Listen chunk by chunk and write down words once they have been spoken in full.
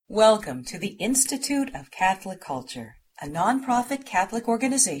Welcome to the Institute of Catholic Culture, a nonprofit Catholic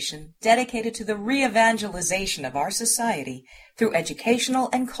organization dedicated to the re-evangelization of our society through educational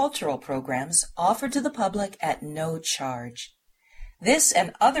and cultural programs offered to the public at no charge. This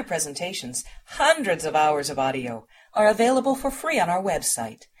and other presentations, hundreds of hours of audio, are available for free on our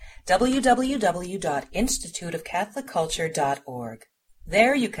website, www.instituteofcatholicculture.org.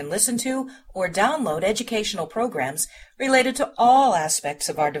 There you can listen to or download educational programs related to all aspects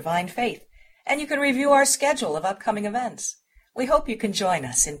of our divine faith, and you can review our schedule of upcoming events. We hope you can join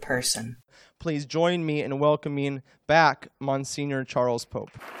us in person. Please join me in welcoming back Monsignor Charles Pope.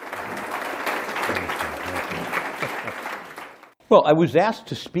 Well, I was asked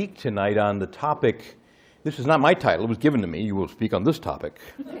to speak tonight on the topic. This is not my title. It was given to me. You will speak on this topic.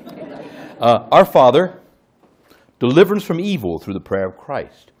 Our Father, deliverance from evil through the prayer of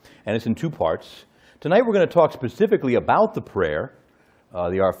Christ. And it's in two parts. Tonight we're going to talk specifically about the prayer,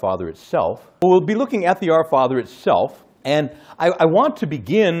 the Our Father itself. We'll be looking at the Our Father itself. And I want to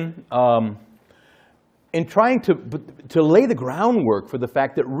begin in trying to lay the groundwork for the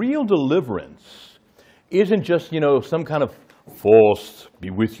fact that real deliverance isn't just, some kind of force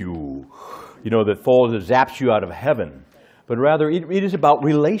be with you, that falls and zaps you out of heaven. But rather it is about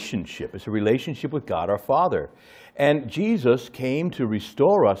relationship. It's a relationship with God our Father. And Jesus came to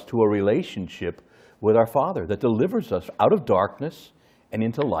restore us to a relationship with our Father that delivers us out of darkness and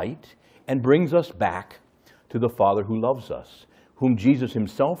into light and brings us back to the Father who loves us, whom Jesus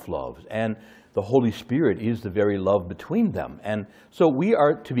himself loves. And the Holy Spirit is the very love between them. And so we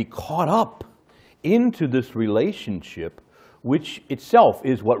are to be caught up into this relationship, which itself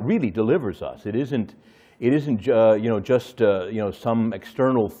is what really delivers us. It isn't just some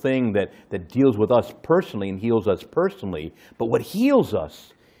external thing that deals with us personally and heals us personally. But what heals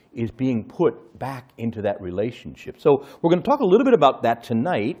us is being put back into that relationship. So we're going to talk a little bit about that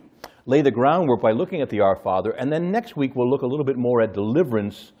tonight, lay the groundwork by looking at the Our Father, and then next week we'll look a little bit more at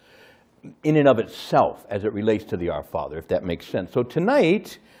deliverance in and of itself as it relates to the Our Father, if that makes sense. So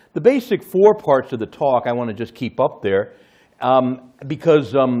tonight, the basic four parts of the talk I want to just keep up there.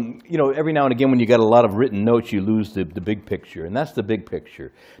 Because every now and again when you got a lot of written notes, you lose the big picture, and that's the big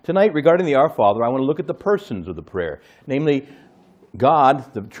picture. Tonight, regarding the Our Father, I want to look at the persons of the prayer, namely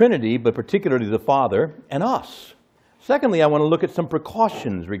God, the Trinity, but particularly the Father, and us. Secondly, I want to look at some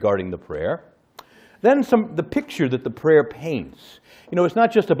precautions regarding the prayer. Then the picture that the prayer paints. It's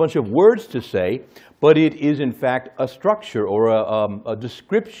not just a bunch of words to say, but it is in fact a structure or a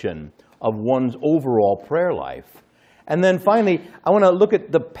description of one's overall prayer life. And then finally, I want to look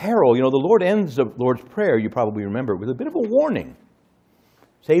at the peril. The Lord ends the Lord's Prayer, you probably remember, with a bit of a warning.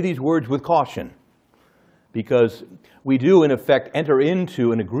 Say these words with caution, because we do, in effect, enter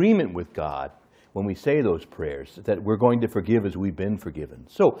into an agreement with God when we say those prayers, that we're going to forgive as we've been forgiven.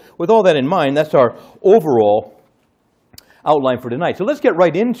 So with all that in mind, that's our overall outline for tonight. So let's get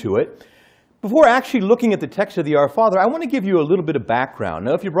right into it. Before actually looking at the text of the Our Father, I want to give you a little bit of background.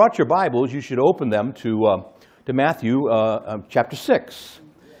 Now, if you brought your Bibles, you should open them to Matthew chapter 6,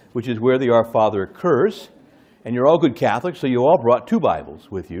 which is where the Our Father occurs. And you're all good Catholics, so you all brought two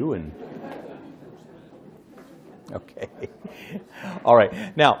Bibles with you. And okay. All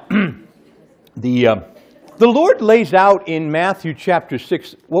right. Now, the Lord lays out in Matthew chapter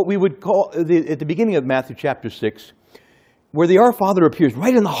 6 what we would call, at the beginning of Matthew chapter 6, where the Our Father appears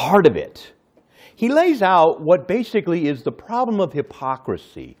right in the heart of it. He lays out what basically is the problem of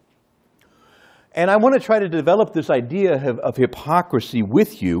hypocrisy. And I want to try to develop this idea of hypocrisy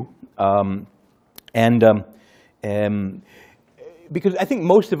with you, because I think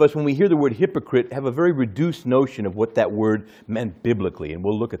most of us, when we hear the word hypocrite, have a very reduced notion of what that word meant biblically, and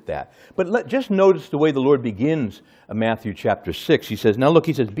we'll look at that. But just notice the way the Lord begins Matthew chapter 6. He says,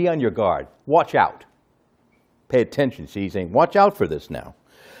 be on your guard. Watch out. Pay attention. See, he's saying, watch out for this now.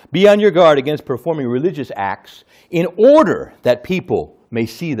 Be on your guard against performing religious acts in order that people may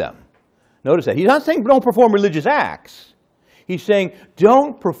see them. Notice that. He's not saying don't perform religious acts. He's saying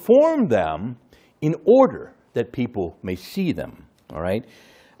don't perform them in order that people may see them. All right?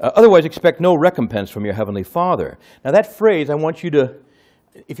 Otherwise, expect no recompense from your Heavenly Father. Now, that phrase, I want you to,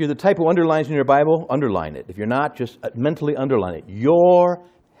 if you're the type who underlines in your Bible, underline it. If you're not, just mentally underline it. Your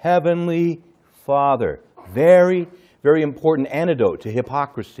Heavenly Father. Very, very important antidote to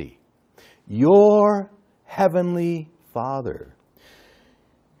hypocrisy. Your Heavenly Father.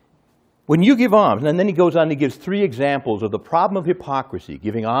 When you give alms, and then he goes on and he gives three examples of the problem of hypocrisy.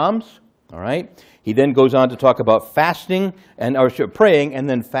 Giving alms, all right? He then goes on to talk about fasting, or praying, and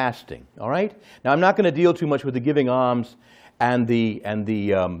then fasting, all right? Now, I'm not going to deal too much with the giving alms and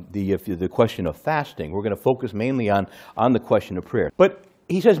the question of fasting. We're going to focus mainly on the question of prayer. But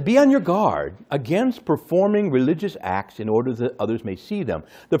he says, be on your guard against performing religious acts in order that others may see them.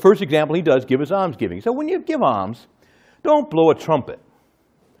 The first example he does give is almsgiving. So when you give alms, don't blow a trumpet.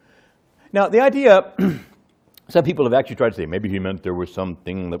 Now, the idea, some people have actually tried to say, maybe he meant there was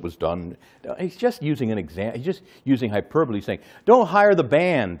something that was done. He's just using an example. He's just using hyperbole, saying, don't hire the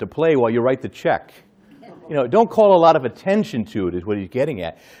band to play while you write the check. Don't call a lot of attention to it, is what he's getting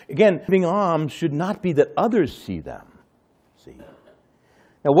at. Again, giving alms should not be that others see them. See?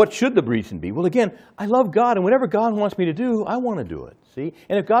 Now, what should the reason be? Well, again, I love God, and whatever God wants me to do, I want to do it. See?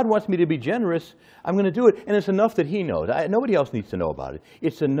 And if God wants me to be generous, I'm going to do it. And it's enough that he knows. Nobody else needs to know about it.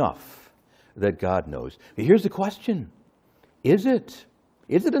 It's enough that God knows. But here's the question. Is it?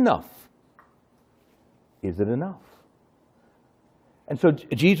 Is it enough? Is it enough? And so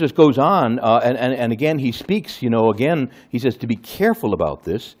Jesus goes on, and again, he speaks, again, he says to be careful about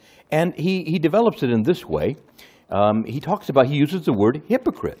this. And he develops it in this way. He uses the word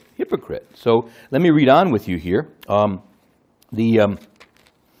hypocrite. Hypocrite. So let me read on with you here.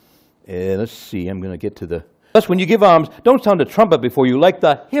 Let's see, I'm going to get to the... Thus, when you give alms, don't sound a trumpet before you like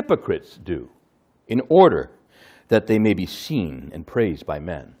the hypocrites do, in order that they may be seen and praised by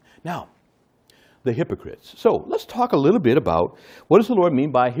men. Now, the hypocrites. So let's talk a little bit about what does the Lord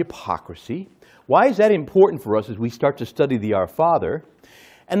mean by hypocrisy? Why is that important for us as we start to study the Our Father?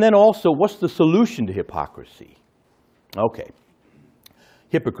 And then also, what's the solution to hypocrisy? Okay.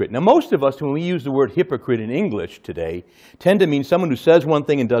 Hypocrite. Now, most of us, when we use the word hypocrite in English today, tend to mean someone who says one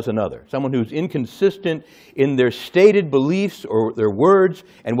thing and does another. Someone who's inconsistent in their stated beliefs or their words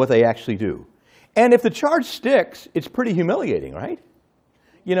and what they actually do. And if the charge sticks, it's pretty humiliating, right?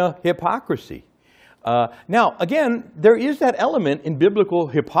 Hypocrisy. Now, again, there is that element in biblical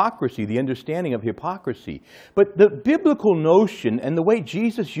hypocrisy, the understanding of hypocrisy. But the biblical notion and the way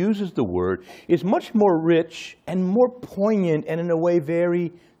Jesus uses the word is much more rich and more poignant and in a way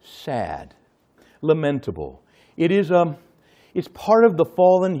very sad, lamentable. It's part of the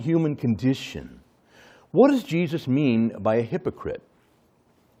fallen human condition. What does Jesus mean by a hypocrite?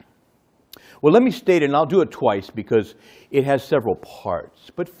 Well, let me state it, and I'll do it twice because it has several parts.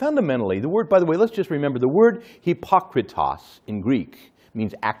 But fundamentally, the word, by the way, let's just remember, the word hypokritos in Greek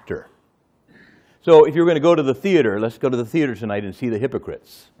means actor. So if you're going to go to the theater, let's go to the theater tonight and see the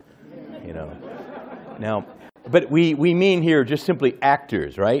hypocrites. Now, but we mean here just simply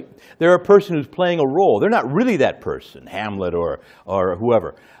actors, right? They're a person who's playing a role. They're not really that person, Hamlet or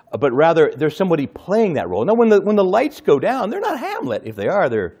whoever. But rather, there's somebody playing that role. Now, when the lights go down, they're not Hamlet. If they are,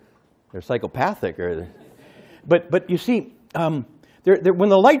 they're psychopathic. But you see, when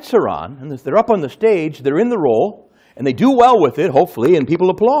the lights are on, and they're up on the stage, they're in the role, and they do well with it, hopefully, and people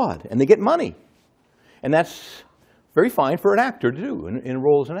applaud, and they get money. And that's very fine for an actor to do, in a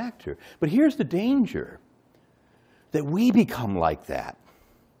role as an actor. But here's the danger, that we become like that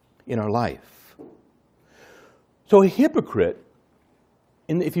in our life. So a hypocrite,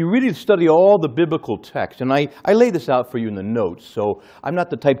 and if you really study all the biblical text, and I lay this out for you in the notes, so I'm not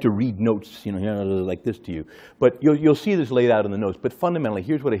the type to read notes like this to you, but you'll see this laid out in the notes. But fundamentally,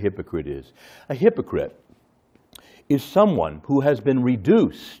 here's what a hypocrite is. A hypocrite is someone who has been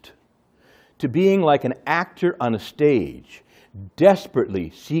reduced to being like an actor on a stage, desperately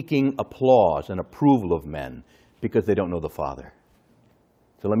seeking applause and approval of men because they don't know the Father.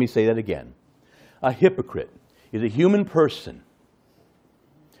 So let me say that again. A hypocrite is a human person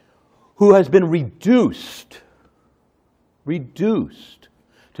who has been reduced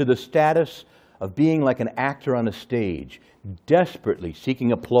to the status of being like an actor on a stage, desperately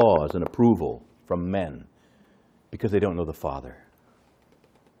seeking applause and approval from men because they don't know the Father.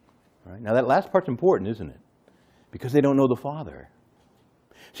 All right? Now that last part's important, isn't it? Because they don't know the Father.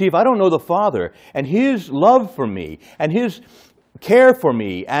 See, if I don't know the Father and His love for me and His care for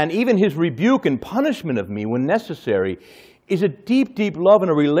me and even His rebuke and punishment of me when necessary is a deep, deep love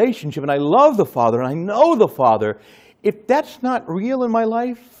and a relationship, and I love the Father and I know the Father, if that's not real in my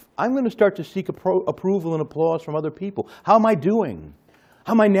life, I'm going to start to seek approval and applause from other people. How am I doing?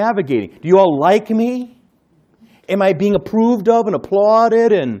 How am I navigating? Do you all like me? Am I being approved of and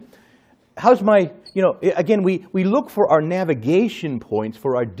applauded? And how's my, again, we look for our navigation points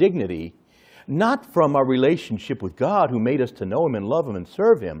for our dignity, not from our relationship with God who made us to know Him and love Him and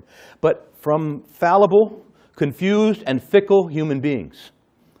serve Him, but from fallible, confused, and fickle human beings.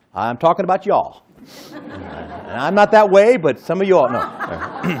 I'm talking about y'all. And I'm not that way, but some of y'all know.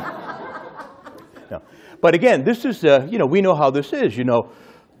 No. But again, this is, we know how this is.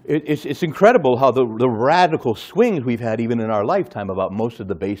 It's incredible how the radical swings we've had even in our lifetime about most of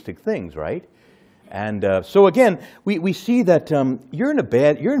the basic things, right? And so again, we see that you're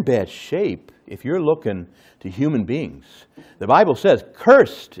in bad shape if you're looking to human beings, the Bible says,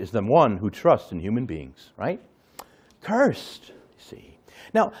 cursed is the one who trusts in human beings, right? Cursed, see.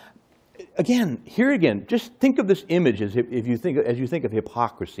 Now, again, here again, just think of this image as you think of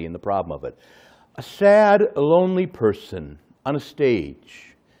hypocrisy and the problem of it. A sad, lonely person on a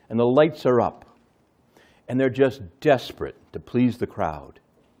stage, and the lights are up, and they're just desperate to please the crowd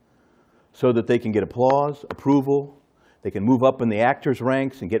so that they can get applause, approval, they can move up in the actors'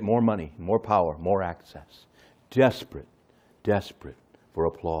 ranks and get more money, more power, more access. Desperate, desperate for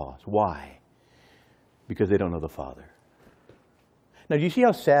applause. Why? Because they don't know the Father. Now, do you see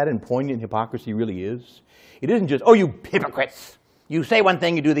how sad and poignant hypocrisy really is? It isn't just, oh, you hypocrites. You say one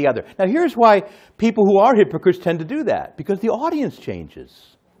thing, you do the other. Now, here's why people who are hypocrites tend to do that. Because the audience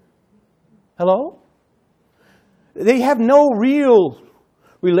changes. Hello? They have no real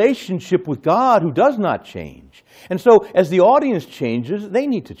relationship with God who does not change. And so, as the audience changes, they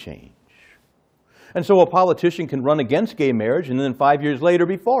need to change. And so a politician can run against gay marriage and then 5 years later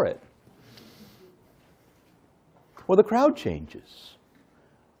be for it. Well, the crowd changes.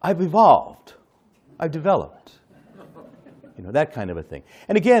 I've evolved. I've developed. You know, that kind of a thing.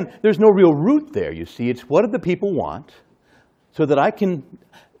 And again, there's no real root there, you see. It's what do the people want so that I can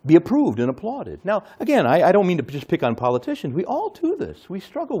be approved and applauded. Now, again, I don't mean to just pick on politicians. We all do this. We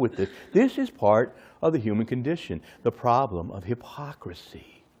struggle with this. This is part of the human condition, the problem of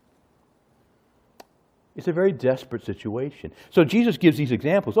hypocrisy. It's a very desperate situation. So Jesus gives these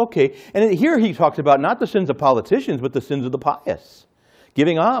examples. Okay, and here he talks about not the sins of politicians, but the sins of the pious.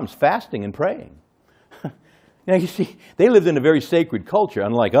 Giving alms, fasting, and praying. Now, you see, they lived in a very sacred culture,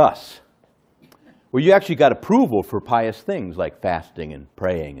 unlike us, where you actually got approval for pious things like fasting and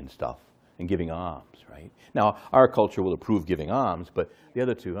praying and stuff, and giving alms, right? Now, our culture will approve giving alms, but the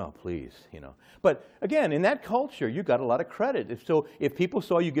other two, oh, please, you know. But again, in that culture, you got a lot of credit. If people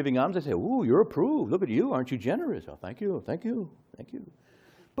saw you giving alms, they say, ooh, you're approved. Look at you. Aren't you generous? Oh, thank you, thank you, thank you.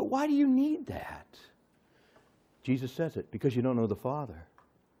 But why do you need that? Jesus says it, because you don't know the Father.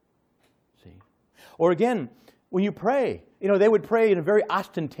 See? Or again, when you pray, you know, they would pray in a very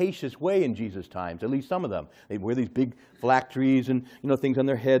ostentatious way in Jesus' times, at least some of them. They'd wear these big phylacteries and, you know, things on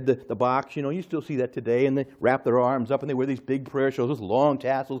their head, the box, you know, you still see that today, and they wrap their arms up and they wear these big prayer shawls with long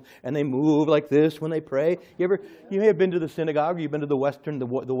tassels, and they move like this when they pray. You may have been to the synagogue, or you've been to the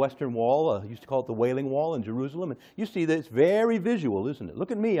Western Wall, used to call it the Wailing Wall in Jerusalem, and you see that it's very visual, isn't it?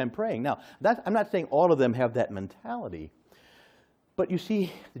 Look at me, I'm praying. Now, I'm not saying all of them have that mentality, but you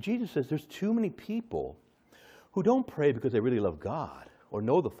see, Jesus says there's too many people who don't pray because they really love God or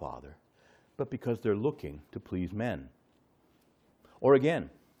know the Father, but because they're looking to please men. Or again,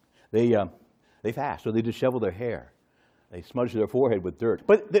 they fast, or they dishevel their hair. They smudge their forehead with dirt.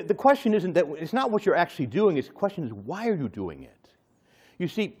 But the question isn't that, it's not what you're actually doing, the question is, why are you doing it? You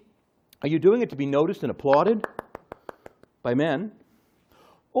see, are you doing it to be noticed and applauded by men?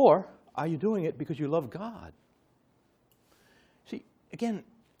 Or are you doing it because you love God? See, again,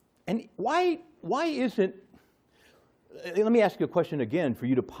 and why isn't, let me ask you a question again for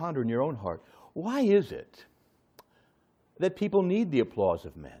you to ponder in your own heart. Why is it that people need the applause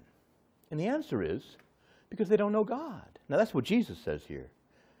of men? And the answer is because they don't know God. Now that's what Jesus says here.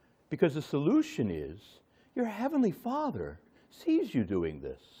 Because the solution is your Heavenly Father sees you doing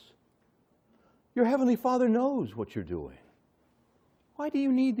this. Your Heavenly Father knows what you're doing. Why do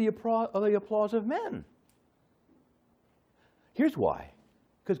you need the applause of men? Here's why.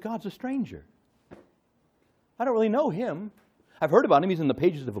 Because God's a stranger. I don't really know him. I've heard about him. He's in the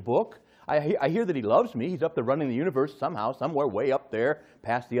pages of a book. I hear that he loves me. He's up there running the universe somehow, somewhere way up there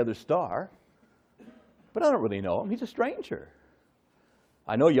past the other star. But I don't really know him. He's a stranger.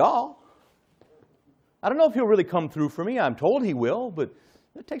 I know y'all. I don't know if he'll really come through for me. I'm told he will, but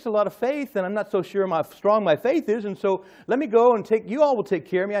it takes a lot of faith, and I'm not so sure how strong my faith is, and so let me go and you all will take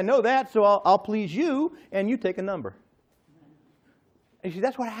care of me. I know that, so I'll please you, and you take a number. And you see,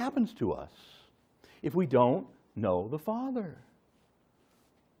 that's what happens to us if we don't know the Father.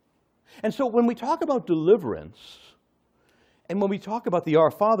 And so when we talk about deliverance, and when we talk about the Our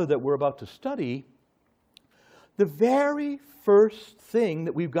Father that we're about to study, the very first thing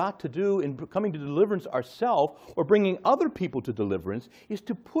that we've got to do in coming to deliverance ourselves or bringing other people to deliverance is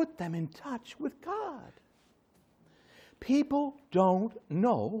to put them in touch with God. People don't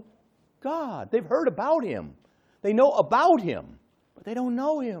know God. They've heard about Him. They know about Him, but they don't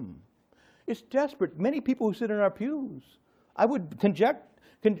know Him. It's desperate. Many people who sit in our pews, I would conject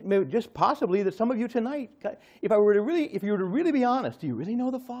just possibly that some of you tonight, if you were to really be honest, do you really know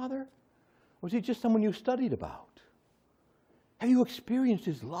the Father? Or is He just someone you studied about? Have you experienced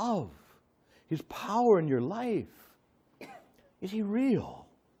His love, His power in your life? Is He real?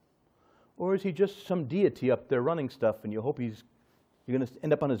 Or is he just some deity up there running stuff and you hope you're going to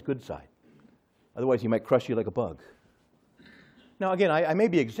end up on his good side? Otherwise, he might crush you like a bug. Now, again, I may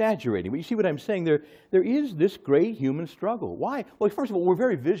be exaggerating, but you see what I'm saying? There is this great human struggle. Why? Well, first of all, we're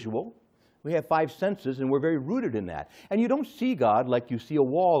very visual. We have 5 senses, and we're very rooted in that. And you don't see God like you see a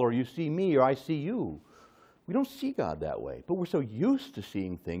wall, or you see me, or I see you. We don't see God that way. But we're so used to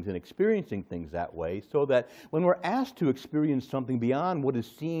seeing things and experiencing things that way, so that when we're asked to experience something beyond what is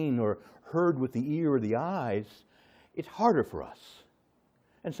seen or heard with the ear or the eyes, it's harder for us.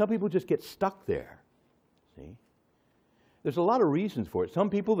 And some people just get stuck there. See? There's a lot of reasons for it. Some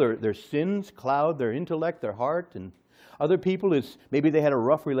people, their sins cloud their intellect, their heart, and other people, is maybe they had a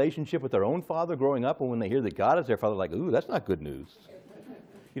rough relationship with their own father growing up, and when they hear that God is their father, like, ooh, that's not good news.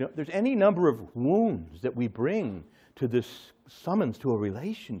 There's any number of wounds that we bring to this summons to a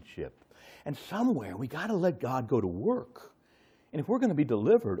relationship. And somewhere, we got to let God go to work. And if we're going to be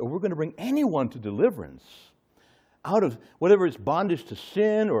delivered, or we're going to bring anyone to deliverance, out of whatever it's bondage to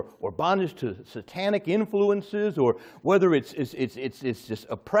sin or bondage to satanic influences, or whether it's just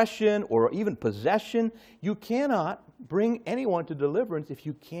oppression or even possession, you cannot bring anyone to deliverance if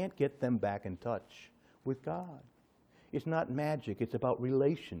you can't get them back in touch with God. It's not magic, it's about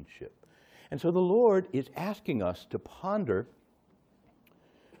relationship. And so the Lord is asking us to ponder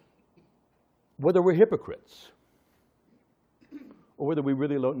whether we're hypocrites or whether we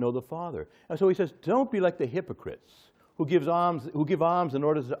really don't know the Father. And so he says, don't be like the hypocrites who give alms in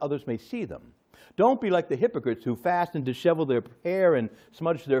order that others may see them. Don't be like the hypocrites who fast and dishevel their hair and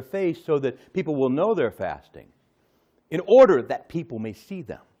smudge their face so that people will know they're fasting, in order that people may see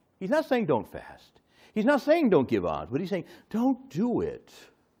them. He's not saying don't fast. He's not saying don't give alms, but he's saying don't do it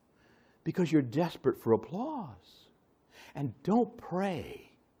because you're desperate for applause. And don't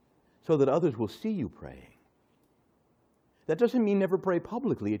pray so that others will see you praying. That doesn't mean never pray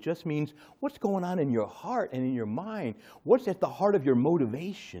publicly. It just means what's going on in your heart and in your mind. What's at the heart of your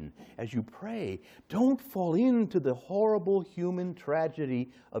motivation as you pray. Don't fall into the horrible human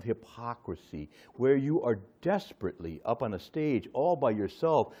tragedy of hypocrisy, where you are desperately up on a stage all by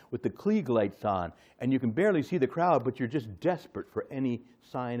yourself with the Klieg lights on, and you can barely see the crowd, but you're just desperate for any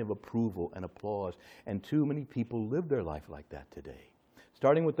sign of approval and applause. And too many people live their life like that today,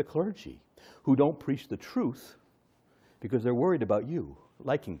 starting with the clergy, who don't preach the truth because they're worried about you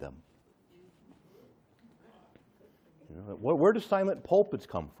liking them. Where do silent pulpits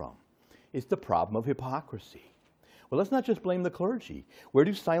come from? It's the problem of hypocrisy. Well, let's not just blame the clergy. Where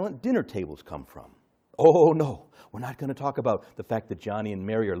do silent dinner tables come from? Oh, no, we're not going to talk about the fact that Johnny and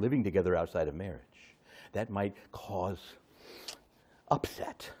Mary are living together outside of marriage. That might cause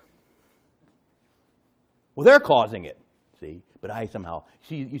upset. Well, they're causing it, see? But I somehow,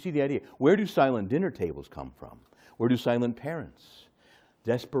 you see the idea. Where do silent dinner tables come from? Where do silent parents?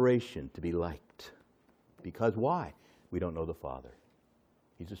 Desperation to be liked. Because why? We don't know the Father.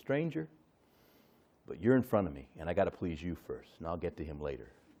 He's a stranger, but you're in front of me, and I got to please you first, and I'll get to him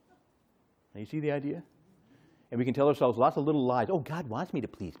later. Now, you see the idea? And we can tell ourselves lots of little lies. Oh, God wants me to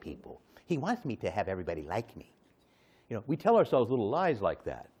please people. He wants me to have everybody like me. We tell ourselves little lies like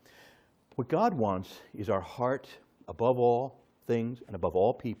that. What God wants is our heart above all things and above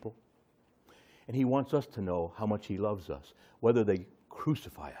all people. And he wants us to know how much he loves us, whether they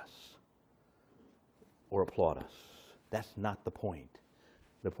crucify us or applaud us. That's not the point.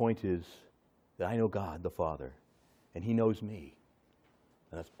 The point is that I know God, the Father, and he knows me.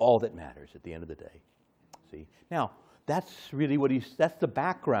 And that's all that matters at the end of the day. See? Now, that's really that's the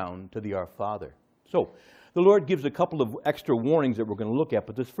background to the Our Father. So, the Lord gives a couple of extra warnings that we're going to look at,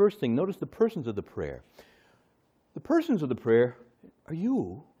 but this first thing, notice the persons of the prayer. The persons of the prayer are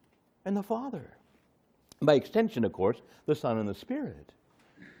you and the Father. By extension, of course, the Son and the Spirit.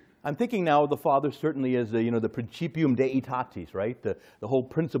 I'm thinking now of the Father certainly as the principium deitatis, right? The whole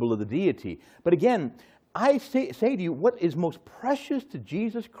principle of the deity. But again, I say to you, what is most precious to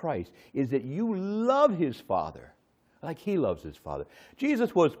Jesus Christ is that you love his Father like he loves his Father.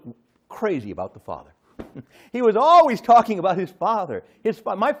 Jesus was crazy about the Father. He was always talking about his Father.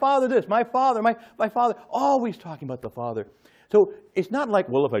 My Father this, my Father, my Father, always talking about the Father. So it's not like,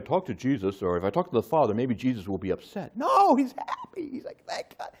 well, if I talk to Jesus or if I talk to the Father, maybe Jesus will be upset. No, he's happy. He's like,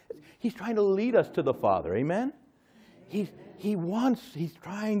 thank God. He's trying to lead us to the Father. Amen? He's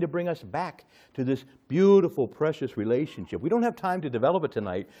trying to bring us back to this beautiful, precious relationship. We don't have time to develop it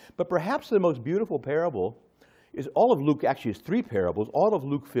tonight, but perhaps the most beautiful parable is all of Luke, actually it's 3 parables, all of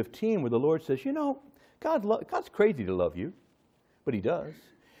Luke 15, where the Lord says, God's crazy to love you, but he does.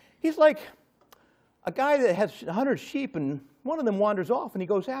 He's like a guy that has 100 sheep and one of them wanders off and he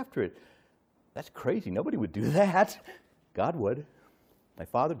goes after it. That's crazy. Nobody would do that. God would. My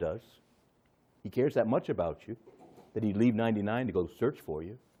Father does. He cares that much about you that he'd leave 99 to go search for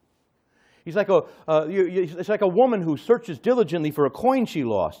you. He's like it's like a woman who searches diligently for a coin she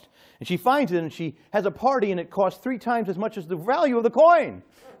lost. And she finds it and she has a party and it costs 3 times as much as the value of the coin.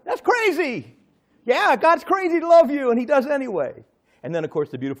 That's crazy. Yeah, God's crazy to love you, and he does anyway. And then, of course,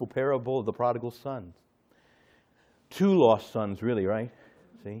 the beautiful parable of the prodigal son. 2 lost sons, really, right?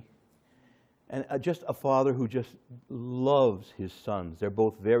 See? And just a father who just loves his sons. They're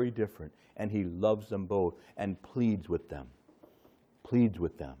both very different, and he loves them both and pleads with them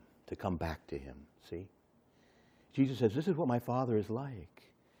to come back to him. See? Jesus says, this is what my Father is like.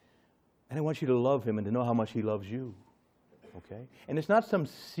 And I want you to love him and to know how much he loves you. Okay? And it's not some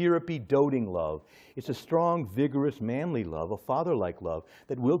syrupy, doting love. It's a strong, vigorous, manly love, a father-like love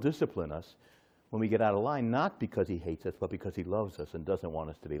that will discipline us when we get out of line, not because he hates us, but because he loves us and doesn't want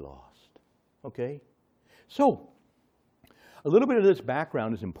us to be lost. Okay? So, a little bit of this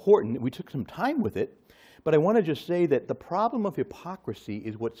background is important. We took some time with it, but I want to just say that the problem of hypocrisy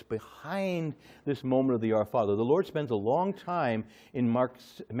is what's behind this moment of the Our Father. The Lord spends a long time in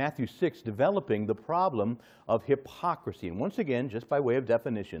Matthew 6 developing the problem of hypocrisy. And once again, just by way of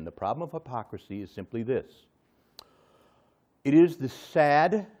definition, the problem of hypocrisy is simply this. It is the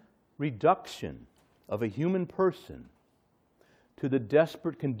sad reduction of a human person to the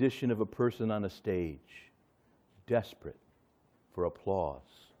desperate condition of a person on a stage, desperate for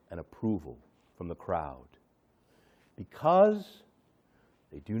applause and approval from the crowd, because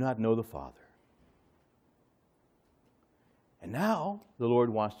they do not know the Father. And now the Lord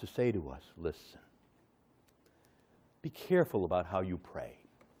wants to say to us, listen, be careful about how you pray.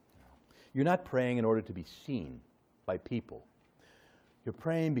 You're not praying in order to be seen by people. You're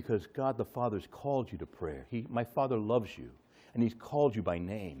praying because God the Father's called you to prayer. My Father loves you, and he's called you by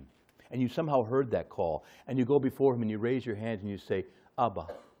name. And you somehow heard that call, and you go before him and you raise your hands and you say, Abba,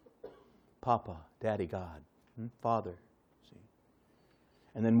 Papa, Daddy God, Father. See?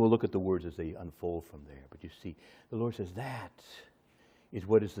 And then we'll look at the words as they unfold from there. But you see, the Lord says that is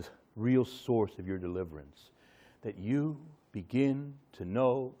what is the real source of your deliverance. That you begin to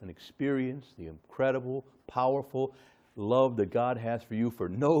know and experience the incredible, powerful love that God has for you for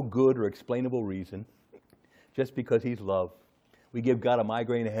no good or explainable reason, just because he's love. We give God a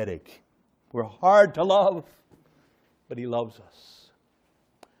migraine headache. We're hard to love, but he loves us.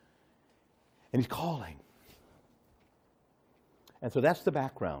 And he's calling. And so that's the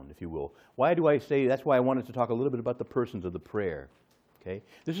background, if you will. Why do I say, that's why I wanted to talk a little bit about the persons of the prayer. Okay?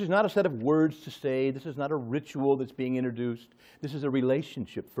 This is not a set of words to say. This is not a ritual that's being introduced. This is a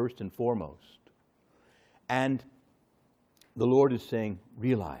relationship first and foremost. And the Lord is saying,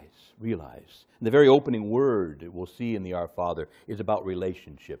 realize. And the very opening word we'll see in the Our Father is about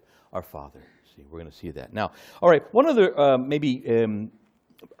relationship. Our Father. See, we're going to see that. Now, all right, one other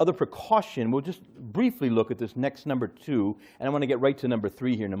other precaution, we'll just briefly look at this next number 2, and I want to get right to number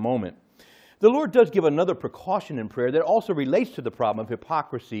 3 here in a moment. The Lord does give another precaution in prayer that also relates to the problem of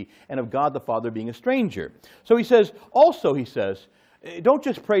hypocrisy and of God the Father being a stranger. So he says, don't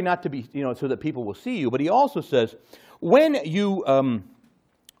just pray not to be, so that people will see you, but he also says, when you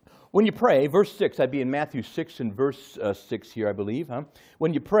pray, verse 6, I'd be in Matthew 6 and verse 6 here, I believe.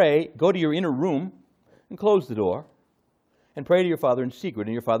 When you pray, go to your inner room and close the door and pray to your Father in secret,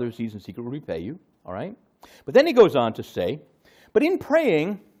 and your Father who sees in secret will repay you. All right? But then he goes on to say, but in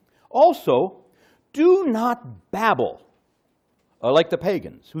praying, also, do not babble like the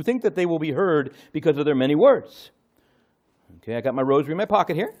pagans who think that they will be heard because of their many words. Okay, I got my rosary in my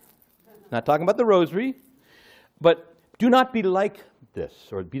pocket here. Not talking about the rosary. But do not be like this,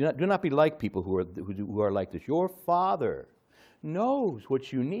 or do not be like people who are like this. Your Father knows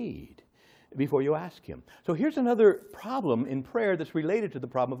what you need before you ask him. So here's another problem in prayer that's related to the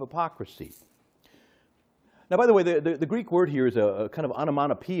problem of hypocrisy. Now, by the way, the Greek word here is a kind of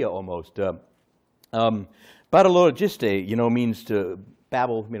onomatopoeia almost. Batalogiste, means to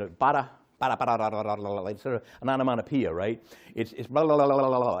babble, bada, it's sort of an onomatopoeia, right? It's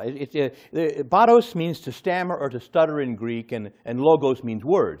bados means to stammer or to stutter in Greek, and logos means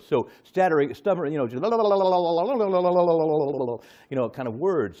words. So stuttering, just kind of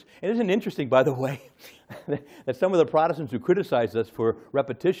words. And isn't it interesting, by the way, that some of the Protestants who criticize us for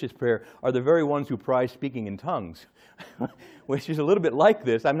repetitious prayer are the very ones who prize speaking in tongues, which is a little bit like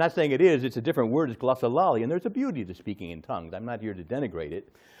this. I'm not saying it is. It's a different word. It's glossolali, and there's a beauty to speaking in tongues. I'm not here to denigrate it.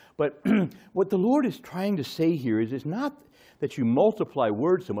 But what the Lord is trying to say here is not that you multiply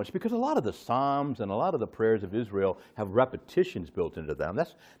words so much, because a lot of the Psalms and a lot of the prayers of Israel have repetitions built into them.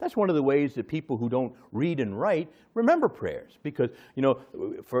 That's one of the ways that people who don't read and write remember prayers, because one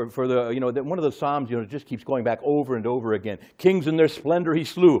of the Psalms just keeps going back over and over again. Kings in their splendor he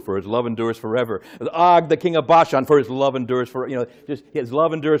slew, for his love endures forever. Og, the king of Bashan, for his love endures forever. Just his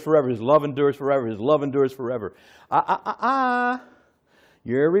love endures forever. His love endures forever. His love endures forever.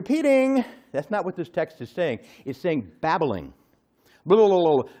 You're repeating. That's not what this text is saying. It's saying babbling. Blah, blah,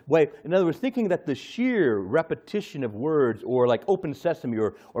 blah, blah. Wait, in other words, thinking that the sheer repetition of words, or like open sesame,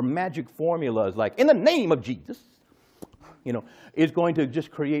 or magic formulas like, in the name of Jesus, is going to just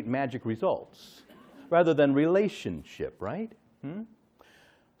create magic results rather than relationship, right?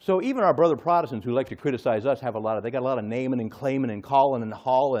 So even our brother Protestants who like to criticize us they got a lot of naming and claiming and calling and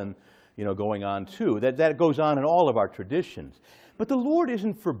hauling, going on too. That goes on in all of our traditions. But the Lord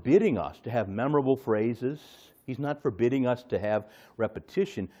isn't forbidding us to have memorable phrases. He's not forbidding us to have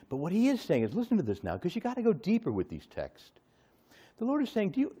repetition. But what he is saying is, listen to this now, because you got to go deeper with these texts. The Lord is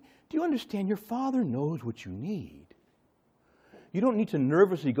saying, do you understand your Father knows what you need? You don't need to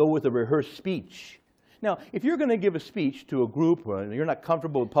nervously go with a rehearsed speech. Now, if you're going to give a speech to a group, or you're not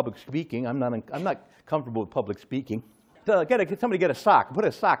comfortable with public speaking, I'm not comfortable with public speaking. So somebody get a sock. Put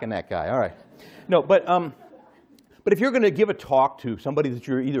a sock in that guy. All right. No, but if you're going to give a talk to somebody that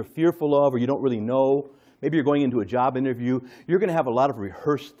you're either fearful of or you don't really know, maybe you're going into a job interview, you're going to have a lot of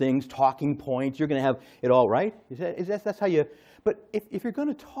rehearsed things, talking points. You're going to have it all right. That's how you. But if you're going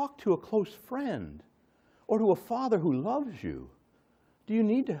to talk to a close friend or to a father who loves you, do you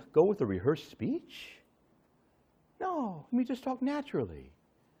need to go with a rehearsed speech? No. Let me just talk naturally.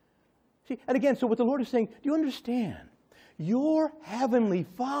 See, and again, so what the Lord is saying, do you understand? Your heavenly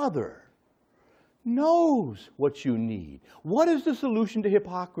Father knows what you need. What is the solution to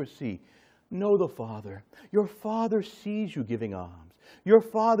hypocrisy? Know the Father. Your Father sees you giving alms. Your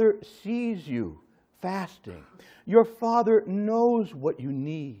Father sees you fasting. Your Father knows what you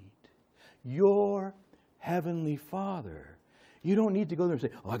need. Your heavenly Father. You don't need to go there and say,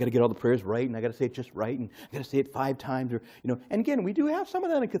 I got to get all the prayers right, and I got to say it just right, and I got to say it 5 times, or And again, we do have some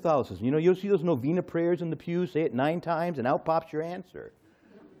of that in Catholicism. You'll see those novena prayers in the pew. Say it 9 times, and out pops your answer.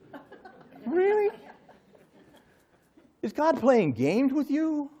 Really? Is God playing games with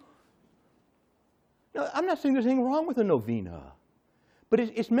you? No, I'm not saying there's anything wrong with a novena. But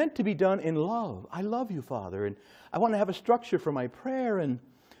it's meant to be done in love. I love you, Father, and I want to have a structure for my prayer.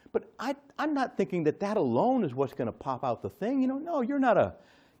 But I'm not thinking that alone is what's going to pop out the thing. No, you're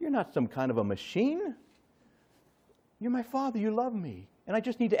not some kind of a machine. You're my Father. You love me. And I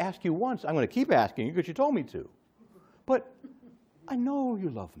just need to ask you once. I'm going to keep asking you because you told me to. But I know you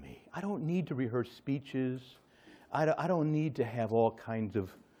love me. I don't need to rehearse speeches. I don't need to have all kinds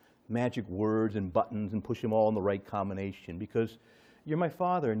of magic words and buttons and push them all in the right combination, because you're my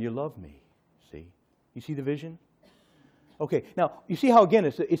Father and you love me. See? You see the vision? Okay, now, you see how, again,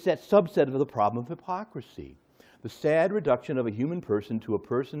 it's that subset of the problem of hypocrisy. The sad reduction of a human person to a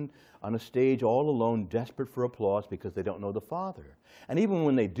person on a stage all alone, desperate for applause because they don't know the Father. And even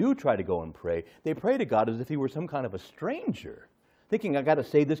when they do try to go and pray, they pray to God as if he were some kind of a stranger, thinking I got to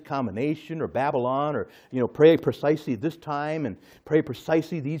say this combination or Babylon, or pray precisely this time and pray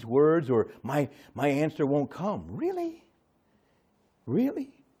precisely these words, or my answer won't come. Really?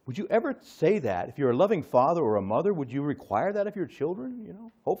 Really? Would you ever say that? If you're a loving father or a mother, would you require that of your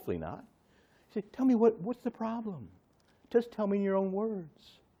children? Hopefully not. You say, tell me what's the problem? Just tell me in your own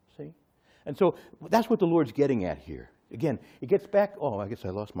words. See? And so that's what the Lord's getting at here. Again, it gets back, I guess I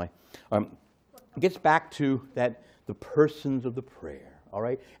lost my, it gets back to the persons of the prayer, all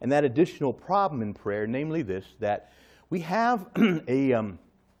right? And that additional problem in prayer, namely this, that we have a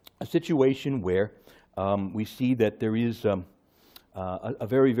situation where we see that there is a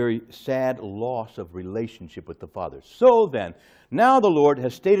very, very sad loss of relationship with the Father. So then, now the Lord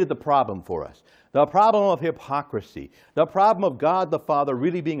has stated the problem for us. The problem of hypocrisy. The problem of God the Father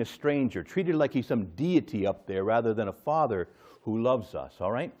really being a stranger, treated like he's some deity up there rather than a Father who loves us,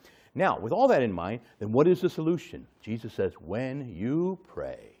 all right? Now, with all that in mind, then what is the solution? Jesus says, when you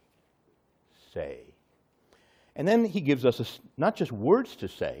pray, say. And then he gives us not just words to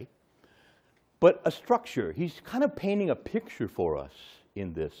say, but a structure. He's kind of painting a picture for us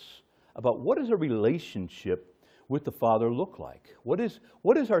in this about what does a relationship with the Father look like? What is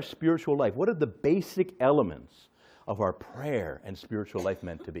our spiritual life? What are the basic elements of our prayer and spiritual life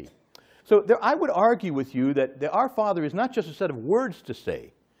meant to be? So I would argue with you that our Father is not just a set of words to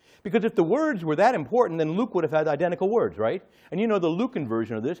say. Because if the words were that important, then Luke would have had identical words, right? And the Lucan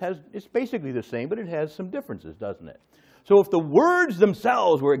version of this it's basically the same, but it has some differences, doesn't it? So if the words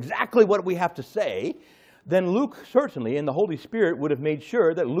themselves were exactly what we have to say, then Luke certainly, and the Holy Spirit, would have made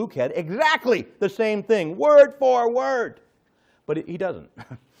sure that Luke had exactly the same thing, word for word. But he doesn't.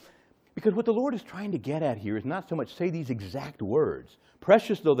 Because what the Lord is trying to get at here is not so much say these exact words,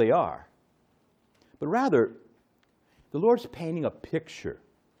 precious though they are, but rather, the Lord's painting a picture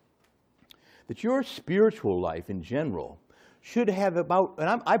that your spiritual life in general should have about,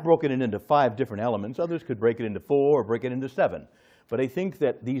 and I broke it into 5 different elements. Others could break it into 4 or break it into 7. But I think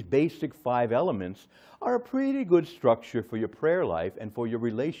that these basic 5 elements are a pretty good structure for your prayer life and for your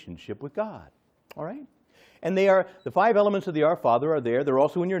relationship with God. All right? And they are, the 5 elements of the Our Father are there. They're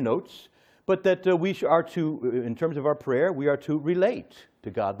also in your notes. But that we are to, in terms of our prayer, we are to relate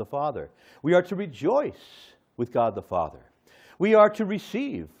to God the Father. We are to rejoice with God the Father. We are to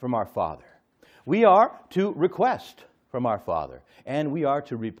receive from our Father. We are to request from our Father. And we are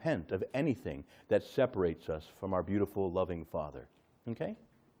to repent of anything that separates us from our beautiful, loving Father. Okay?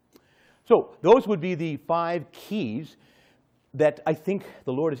 So, those would be the 5 keys that I think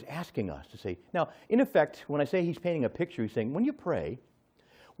the Lord is asking us to say. Now, in effect, when I say He's painting a picture, He's saying, when you pray,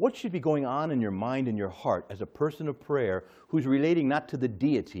 what should be going on in your mind and your heart as a person of prayer who's relating not to the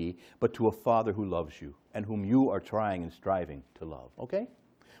deity, but to a Father who loves you and whom you are trying and striving to love? Okay?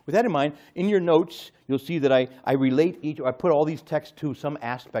 With that in mind, in your notes, you'll see that I put all these texts to some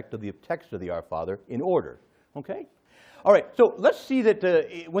aspect of the text of the Our Father in order. Okay? All right, so let's see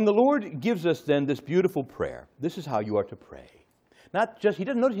that when the Lord gives us then this beautiful prayer, this is how you are to pray. Not just, he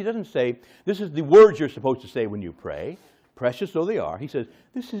doesn't say, this is the words you're supposed to say when you pray, precious though they are. He says,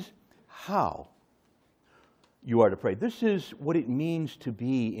 this is how you are to pray. This is what it means to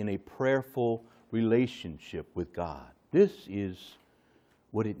be in a prayerful relationship with God. This is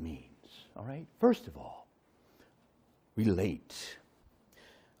what it means, all right? First of all, relate.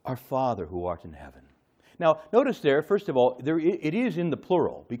 Our Father who art in heaven. Now, notice there, first of all, it is in the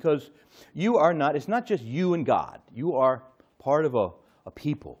plural, because you are not, it's not just you and God. You are part of a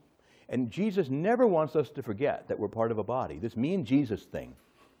people. And Jesus never wants us to forget that we're part of a body. This me and Jesus thing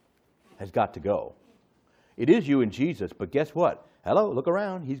has got to go. It is you and Jesus, but guess what? Hello, look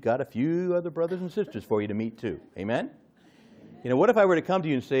around. He's got a few other brothers and sisters for you to meet too. Amen? You know, what if I were to come to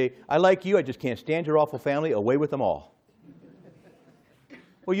you and say, I like you, I just can't stand your awful family, away with them all?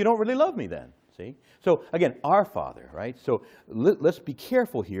 Well, you don't really love me then, see? So, again, our Father, right? So, let's be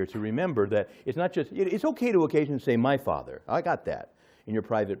careful here to remember that it's not just, it's okay to occasionally say, my Father. I got that in your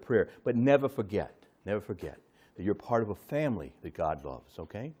private prayer. But never forget that you're part of a family that God loves,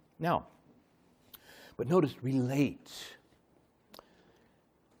 okay? Now, but notice, relate.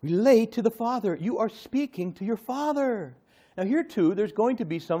 Relate to the Father. You are speaking to your Father. Now here too, there's going to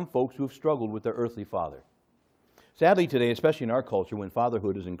be some folks who have struggled with their earthly father. Sadly today, especially in our culture, when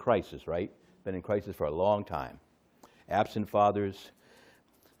fatherhood is in crisis, right? Been in crisis for a long time. Absent fathers,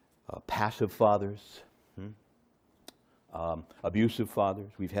 passive fathers, abusive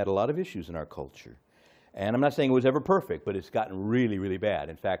fathers. We've had a lot of issues in our culture. And I'm not saying it was ever perfect, but it's gotten really, really bad.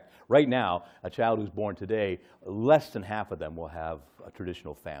 In fact, right now, a child who's born today, less than half of them will have a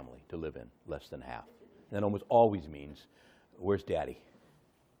traditional family to live in, less than half. And that almost always means, where's Daddy?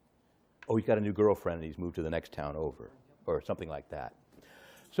 Oh, he's got a new girlfriend and he's moved to the next town over, or something like that.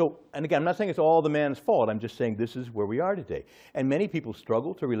 So, and again, I'm not saying it's all the man's fault. I'm just saying this is where we are today. And many people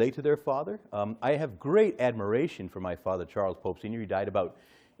struggle to relate to their father. I have great admiration for my father, Charles Pope Sr. He died about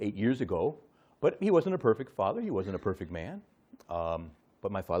 8 years ago. But he wasn't a perfect father. He wasn't a perfect man.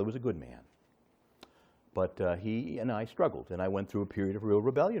 But my father was a good man. But he and I struggled, and I went through a period of real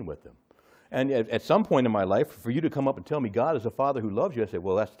rebellion with him. And at some point in my life, for you to come up and tell me God is a Father who loves you, I said,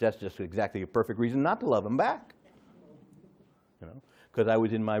 well, that's just exactly a perfect reason not to love Him back. You know, because I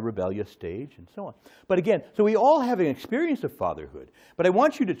was in my rebellious stage and so on. But again, so we all have an experience of fatherhood. But I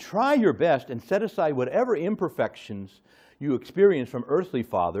want you to try your best and set aside whatever imperfections you experience from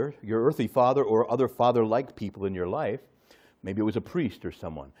your earthly father or other father-like people in your life. Maybe it was a priest or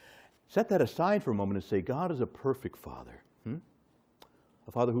someone. Set that aside for a moment and say, God is a perfect Father.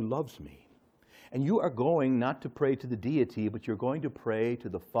 A Father who loves me. And you are going not to pray to the deity, but you're going to pray to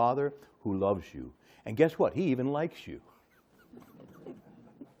the Father who loves you. And guess what? He even likes you.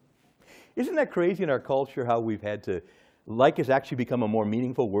 Isn't that crazy in our culture how we've had to, like has actually become a more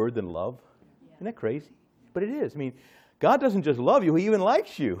meaningful word than love? Yeah. Isn't that crazy? But it is. I mean, God doesn't just love you, He even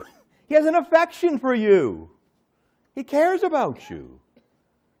likes you. He has an affection for you. He cares about you.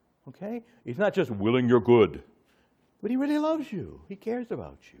 Okay? He's not just willing your good, but He really loves you. He cares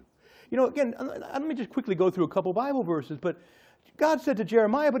about you. You know, again, let me just quickly go through a couple Bible verses, but God said to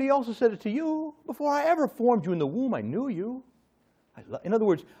Jeremiah, but He also said it to you, before I ever formed you in the womb, I knew you. In other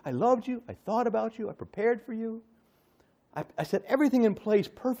words, I loved you, I thought about you, I prepared for you. I set everything in place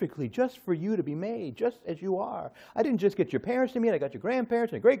perfectly just for you to be made, just as you are. I didn't just get your parents to meet, I got your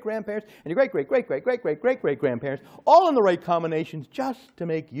grandparents and your great-grandparents and your great-great-great-great-great-great-great-great-grandparents, all in the right combinations just to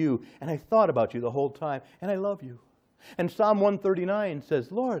make you. And I thought about you the whole time, and I love you. And Psalm 139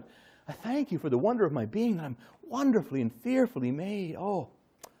 says, Lord, I thank you for the wonder of my being, that I'm wonderfully and fearfully made. Oh,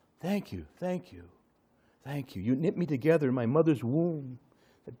 thank you, thank you, thank you. You knit me together in my mother's womb.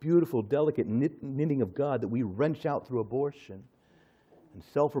 That beautiful, delicate knitting of God that we wrench out through abortion and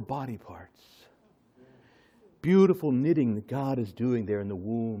sell for body parts. Beautiful knitting that God is doing there in the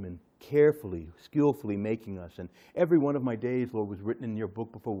womb and carefully, skillfully making us. And every one of my days, Lord, was written in your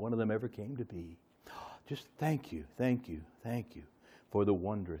book before one of them ever came to be. Just thank you, thank you, thank you for the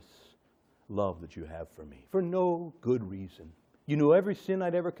wondrous love that you have for me, for no good reason. You knew every sin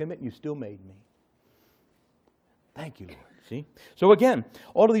I'd ever commit, and you still made me. Thank you, Lord. See? So again,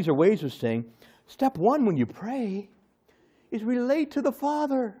 all of these are ways of saying, step one when you pray is relate to the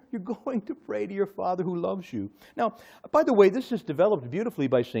Father. You're going to pray to your Father who loves you. Now, by the way, this is developed beautifully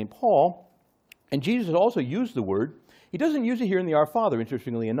by St. Paul, and Jesus also used the word. He doesn't use it here in the Our Father,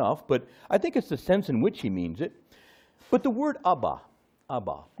 interestingly enough, but I think it's the sense in which he means it. But the word Abba,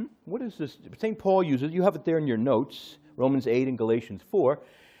 what is this? St. Paul uses it. You have it there in your notes, Romans 8 and Galatians 4.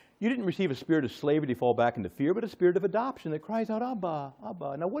 You didn't receive a spirit of slavery to fall back into fear, but a spirit of adoption that cries out, Abba,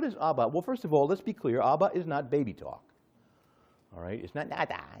 Abba. Now, what is Abba? Well, first of all, let's be clear. Abba is not baby talk. All right? It's not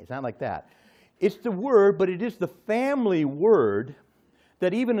nada. It's not like that. It's the word, but it is the family word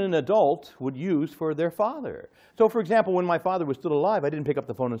that even an adult would use for their father. So, for example, when my father was still alive, I didn't pick up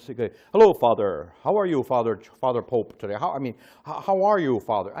the phone and say, hello, Father. How are you, Father Pope, today? How are you,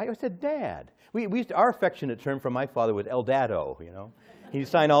 Father? I said, Dad. We used to, our affectionate term for my father was El Dado, you know. He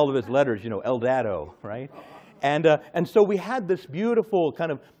signed all of his letters, you know, El Dado, right? And so we had this beautiful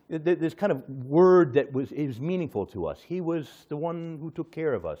kind of, this kind of word that was meaningful to us. He was the one who took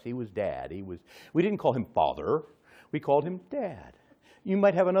care of us. He was Dad. We didn't call him Father. We called him Dad. You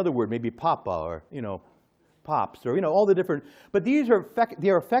might have another word, maybe Papa or, you know, Pops or, you know, all the different, but these are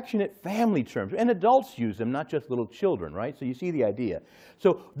they're affectionate family terms. And adults use them, not just little children, right? So you see the idea.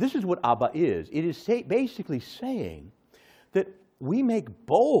 So this is what Abba is. It is basically saying that we make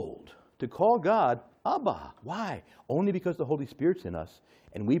bold to call God Abba. Why? Only because the Holy Spirit's in us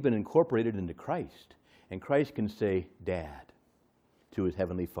and we've been incorporated into Christ. And Christ can say, Dad, to his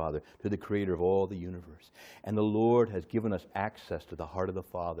heavenly Father, to the creator of all the universe. And the Lord has given us access to the heart of the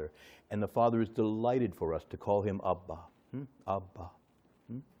Father. And the Father is delighted for us to call him Abba. Abba.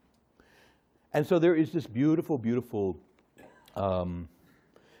 And so there is this beautiful, beautiful,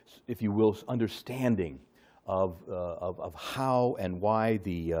 if you will, understanding of how and why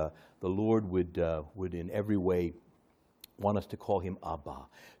the Lord would in every way want us to call him Abba.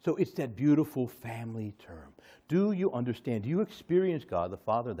 So it's that beautiful family term. Do you understand? Do you experience God the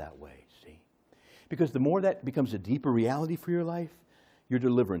Father that way? See? Because the more that becomes a deeper reality for your life, your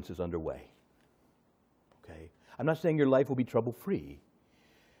deliverance is underway. Okay? I'm not saying your life will be trouble-free,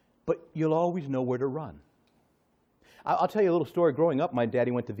 but you'll always know where to run. I'll tell you a little story. Growing up, my daddy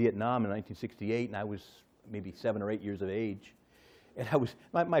went to Vietnam in 1968, and I was maybe 7 or 8 years of age. And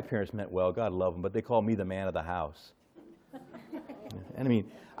my parents meant well, God love them, but they called me the man of the house. And I mean,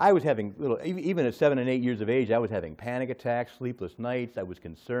 I was having even at 7 and 8 years of age, I was having panic attacks, sleepless nights. I was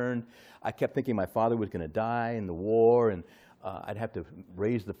concerned. I kept thinking my father was going to die in the war, and I'd have to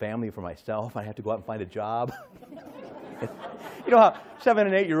raise the family for myself. I'd have to go out and find a job. You know how 7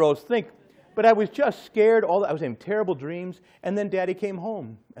 and 8-year-olds think. But I was just scared. I was having terrible dreams. And then Daddy came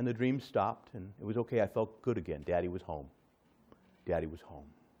home, and the dreams stopped, and it was okay. I felt good again. Daddy was home. Daddy was home.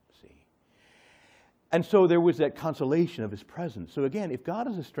 See? And so there was that consolation of his presence. So again, if God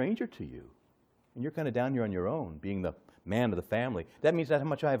is a stranger to you, and you're kind of down here on your own, being the man of the family, that means that's how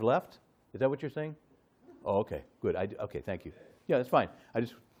much I have left? Is that what you're saying? Oh, okay, good. Okay, thank you. Yeah, that's fine. I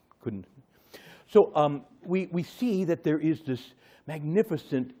just couldn't. So we see that there is this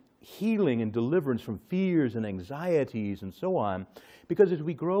magnificent healing and deliverance from fears and anxieties and so on, because as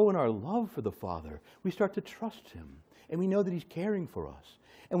we grow in our love for the Father, we start to trust him, and we know that he's caring for us.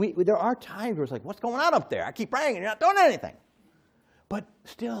 And there are times where it's like, what's going on up there? I keep praying and you're not doing anything. But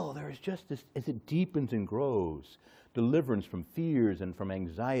still, there is just this, as it deepens and grows, deliverance from fears and from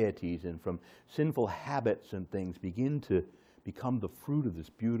anxieties and from sinful habits and things begin to become the fruit of this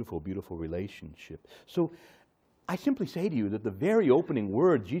beautiful, beautiful relationship. So I simply say to you that the very opening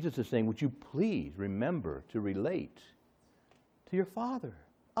word, Jesus is saying, would you please remember to relate to your Father,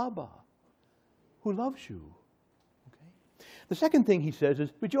 Abba, who loves you. Okay? The second thing he says is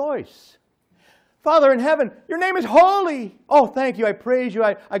rejoice. Father in heaven, your name is holy. Oh, thank you. I praise you.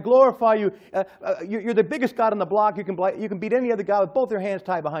 I glorify you. You're the biggest God on the block. You can beat any other God with both your hands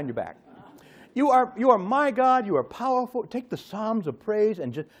tied behind your back. You are my God. You are powerful. Take the Psalms of praise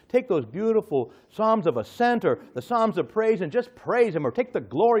and just take those beautiful Psalms of ascent or the Psalms of praise and just praise Him, or take the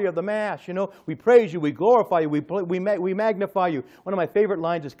glory of the Mass. You know, we praise you, we glorify you, we magnify you. One of my favorite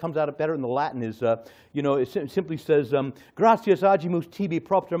lines that comes out better in the Latin is, it simply says, "Gratias agimus tibi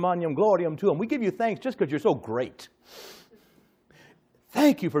propter magnum gloriam tuum." We give you thanks just because you're so great.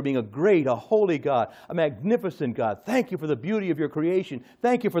 Thank you for being a holy God, a magnificent God. Thank you for the beauty of your creation.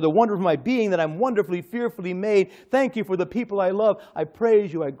 Thank you for the wonder of my being, that I'm wonderfully, fearfully made. Thank you for the people I love. I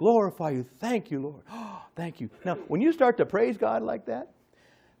praise you. I glorify you. Thank you, Lord. Oh, thank you. Now, when you start to praise God like that,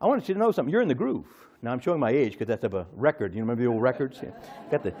 I want you to know something. You're in the groove. Now, I'm showing my age because that's of a record. You remember the old records? Yeah.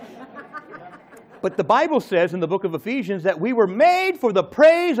 But the Bible says in the book of Ephesians that we were made for the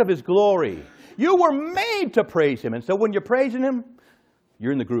praise of His glory. You were made to praise Him. And so when you're praising Him,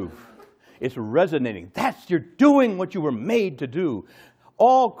 you're in the groove. It's resonating. You're doing what you were made to do.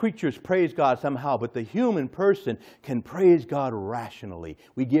 All creatures praise God somehow, but the human person can praise God rationally.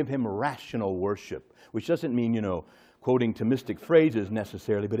 We give Him rational worship, which doesn't mean, quoting Thomistic phrases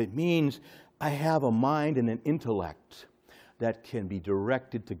necessarily, but it means I have a mind and an intellect that can be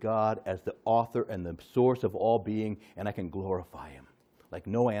directed to God as the author and the source of all being, and I can glorify Him like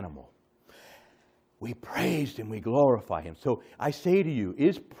no animal. We praise Him, we glorify Him. So I say to you,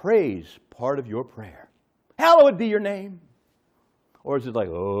 is praise part of your prayer? Hallowed be your name. Or is it like,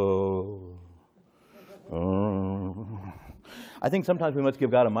 oh. I think sometimes we must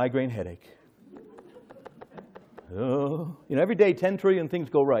give God a migraine headache. Every day 10 trillion things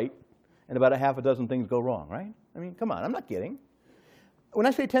go right, and about a half a dozen things go wrong, right? I mean, come on, I'm not kidding. When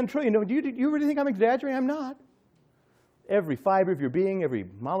I say 10 trillion, do you really think I'm exaggerating? I'm not. Every fiber of your being, every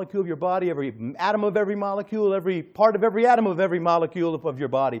molecule of your body, every atom of every molecule, every part of every atom of every molecule of your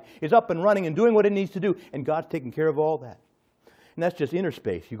body is up and running and doing what it needs to do. And God's taking care of all that. And that's just inner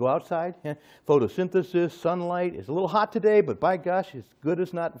space. You go outside, photosynthesis, sunlight. It's a little hot today, but by gosh, it's good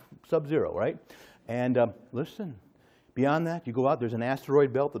as not sub-zero, right? And listen, beyond that, you go out, there's an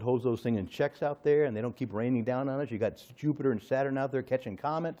asteroid belt that holds those things in checks out there, and they don't keep raining down on us. You got Jupiter and Saturn out there catching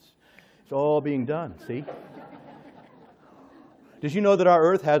comets. It's all being done, see? Did you know that our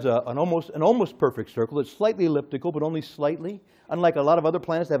Earth has an almost perfect circle? It's slightly elliptical, but only slightly. Unlike a lot of other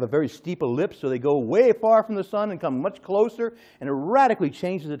planets that have a very steep ellipse, so they go way far from the sun and come much closer, and it radically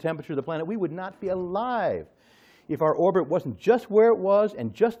changes the temperature of the planet. We would not be alive if our orbit wasn't just where it was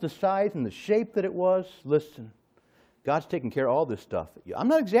and just the size and the shape that it was. Listen, God's taking care of all this stuff. I'm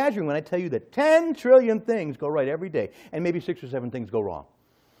not exaggerating when I tell you that 10 trillion things go right every day, and maybe 6 or 7 things go wrong.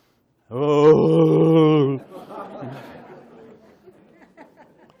 Oh.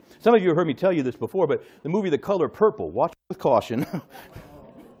 Some of you have heard me tell you this before, but the movie The Color Purple, watch with caution.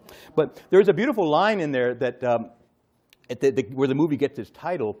 But there's a beautiful line in there that where the movie gets its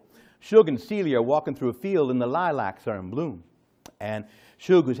title. Shug and Celia are walking through a field and the lilacs are in bloom. And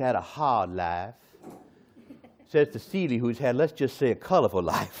Shug, who's had a hard life, says to Celia, who's had, let's just say, a colorful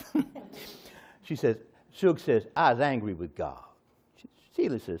life. Shug says, I was angry with God.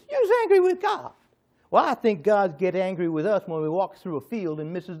 Celia says, you was angry with God. Well, I think God gets angry with us when we walk through a field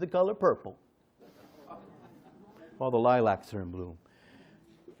and misses the color purple while the lilacs are in bloom.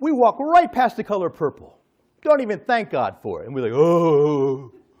 We walk right past the color purple. Don't even thank God for it. And we're like,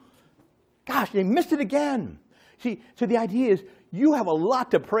 oh, gosh, they missed it again. See, so the idea is you have a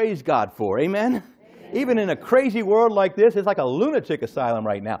lot to praise God for. Amen? Even in a crazy world like this, it's like a lunatic asylum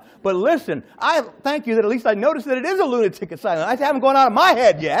right now. But listen, I thank you that at least I noticed that it is a lunatic asylum. I haven't gone out of my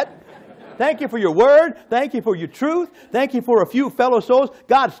head yet. Thank you for your word. Thank you for your truth. Thank you for a few fellow souls.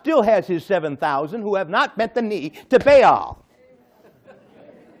 God still has His 7,000 who have not bent the knee to Baal.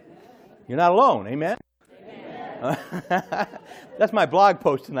 You're not alone. Amen? Amen. That's my blog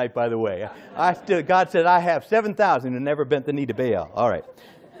post tonight, by the way. God said, I have 7,000 who never bent the knee to Baal. All right.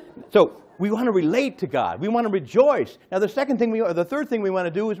 So we want to relate to God. We want to rejoice. Now, the third thing we want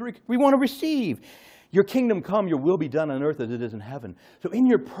to do is we want to receive. Your kingdom come, your will be done on earth as it is in heaven. So in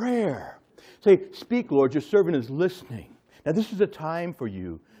your prayer, say, speak, Lord, your servant is listening. Now, this is a time for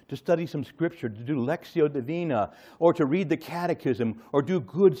you to study some scripture, to do Lectio Divina, or to read the catechism, or do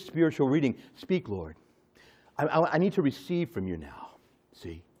good spiritual reading. Speak, Lord. I need to receive from you now.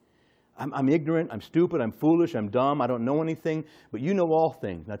 See? I'm ignorant, I'm stupid, I'm foolish, I'm dumb, I don't know anything, but you know all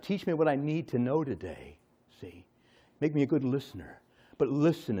things. Now, teach me what I need to know today. See? Make me a good listener. But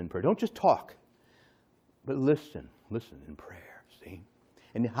listen in prayer. Don't just talk. But listen in prayer, see?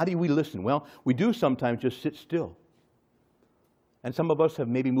 And how do we listen? Well, we do sometimes just sit still And some of us have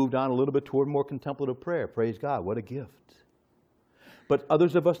maybe moved on a little bit toward more contemplative prayer. Praise God, what a gift. But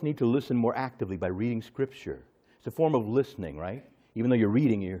others of us need to listen more actively by reading Scripture. It's a form of listening, right? Even though you're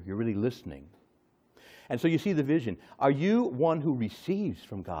reading, you're really listening. And so you see the vision. Are you one who receives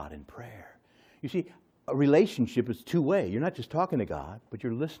from God in prayer? You see, a relationship is two-way. You're not just talking to God, but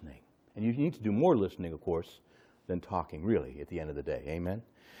you're listening. And you need to do more listening, of course, than talking, really, at the end of the day. Amen?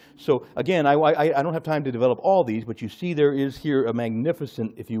 So, again, I don't have time to develop all these, but you see there is here a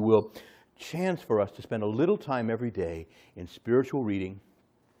magnificent, if you will, chance for us to spend a little time every day in spiritual reading,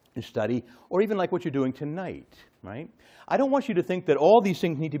 in study, or even like what you're doing tonight, right? I don't want you to think that all these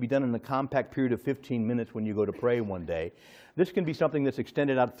things need to be done in a compact period of 15 minutes when you go to pray one day. This can be something that's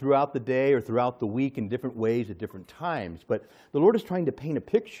extended out throughout the day or throughout the week in different ways at different times. But the Lord is trying to paint a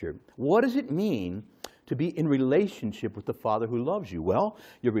picture. What does it mean to be in relationship with the Father who loves you? Well,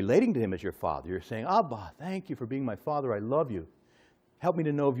 you're relating to Him as your Father. You're saying, Abba, thank you for being my Father. I love you. Help me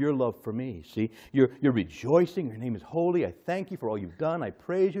to know of your love for me. See, you're rejoicing. Your name is holy. I thank you for all you've done. I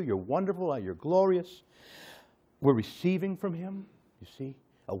praise you. You're wonderful. You're glorious. We're receiving from Him, you see,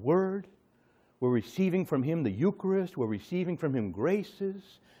 a word. We're receiving from Him the Eucharist. We're receiving from Him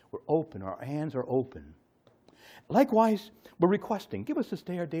graces. We're open. Our hands are open. Likewise, we're requesting, give us this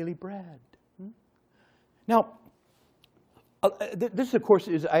day our daily bread. Now, this, of course,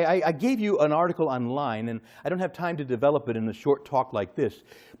 is, I gave you an article online, and I don't have time to develop it in a short talk like this,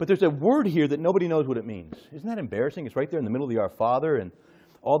 but there's a word here that nobody knows what it means. Isn't that embarrassing? It's right there in the middle of the Our Father, and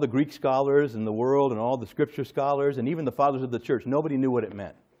all the Greek scholars in the world, and all the Scripture scholars, and even the fathers of the church, nobody knew what it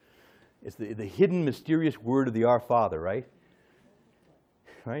meant. It's the hidden, mysterious word of the Our Father, right?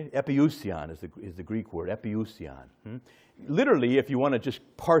 Right? Epiousion is the Greek word, epiousion. Literally, if you want to just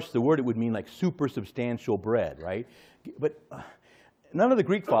parse the word, it would mean like super substantial bread, right? But none of the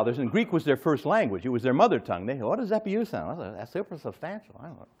Greek fathers, and Greek was their first language, it was their mother tongue. They, what is epiousion? That's super substantial. I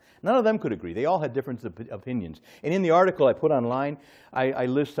don't know. None of them could agree. They all had different opinions. And in the article I put online, I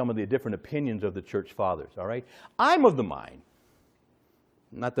list some of the different opinions of the church fathers, all right? I'm of the mind,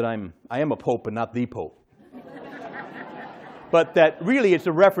 not that I am a pope, but not the pope. But that really it's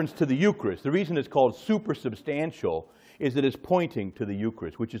a reference to the Eucharist. The reason it's called super substantial is that it's pointing to the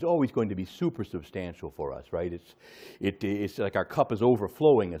Eucharist, which is always going to be super substantial for us, right? It's like our cup is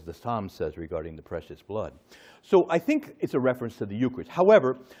overflowing, as the Psalm says regarding the precious blood. So I think it's a reference to the Eucharist.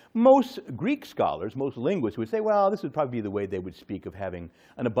 However, most Greek scholars, most linguists would say, well, this would probably be the way they would speak of having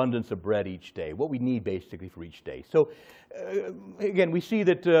an abundance of bread each day, what we need basically for each day. So again, we see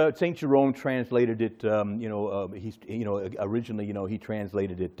that St. Jerome translated it, originally, he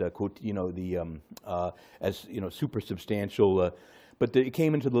translated it, as, super substantial, but it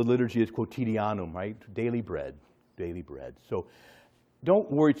came into the liturgy as quotidianum, right? Daily bread, daily bread. So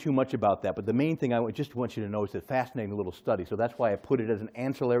don't worry too much about that, but the main thing I just want you to know is a fascinating little study, so that's why I put it as an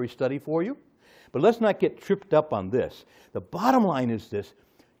ancillary study for you. But let's not get tripped up on this. The bottom line is this: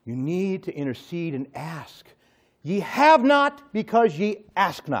 you need to intercede and ask. Ye have not because ye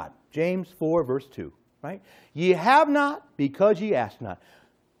ask not. James 4, verse 2, right? Ye have not because ye ask not.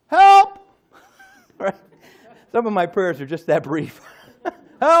 Help! Right? Some of my prayers are just that brief.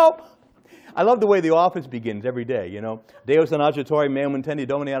 Help! I love the way the office begins every day, Deus in agitore meum intendi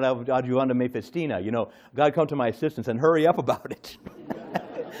Domini adjuvanda me festina. God come to my assistance and hurry up about it.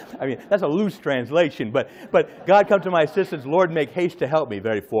 I mean, that's a loose translation, but God come to my assistance, Lord, make haste to help me.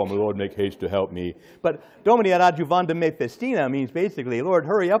 Very formal, Lord, make haste to help me. But Domini ad adjuvanda me festina means basically, Lord,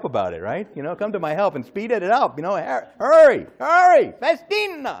 hurry up about it, right? Come to my help and speed it up. Hurry,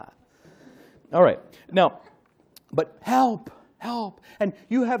 festina. All right, now, but help. And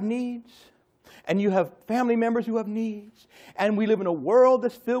you have needs. And you have family members who have needs. And we live in a world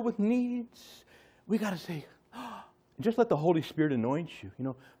that's filled with needs. We got to say, just let the Holy Spirit anoint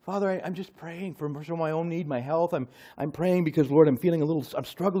you. Father, I'm just praying for my own need, my health. I'm praying because, Lord, I'm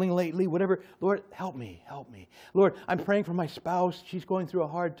struggling lately, whatever. Lord, help me. Lord, I'm praying for my spouse. She's going through a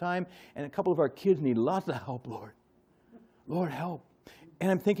hard time. And a couple of our kids need lots of help, Lord. Lord, help.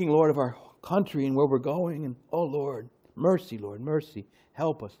 And I'm thinking, Lord, of our country and where we're going. And, oh, Lord, mercy, Lord, mercy.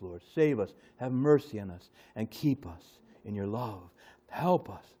 Help us, Lord. Save us. Have mercy on us. And keep us in your love. Help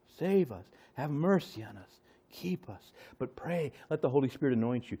us. Save us. Have mercy on us. Keep us. But pray. Let the Holy Spirit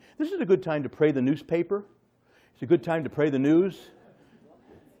anoint you. This is a good time to pray the newspaper. It's a good time to pray the news,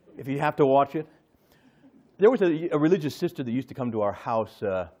 if you have to watch it. There was a religious sister that used to come to our house,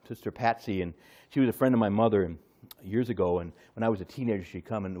 Sister Patsy, and she was a friend of my mother years ago. And when I was a teenager, she'd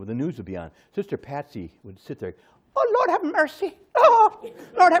come, and the news would be on. Sister Patsy would sit there. Oh, Lord, have mercy. Oh,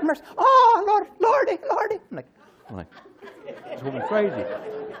 Lord, have mercy. Oh, Lord, Lordy. I'm like, it's crazy.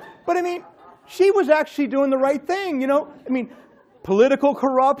 But I mean, she was actually doing the right thing, political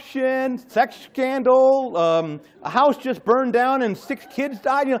corruption, sex scandal, a house just burned down and 6 kids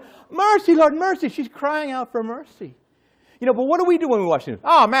died. You know, mercy, Lord, mercy. She's crying out for mercy. You know, but what do we do when we watch news?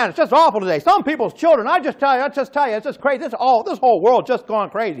 Oh man, it's just awful today. Some people's children, I just tell you, it's just crazy. This whole world just gone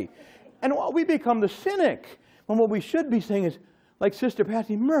crazy. And we become the cynic when what we should be saying is, like Sister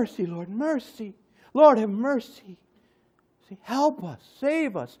Patsy, mercy, Lord, mercy. Lord, have mercy. See, help us,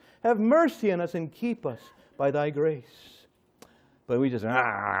 save us, have mercy on us and keep us by thy grace. But we just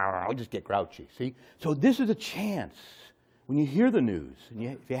get grouchy, see? So this is a chance when you hear the news, and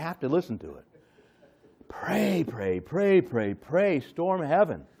if you have to listen to it, pray, pray, pray, pray, pray, storm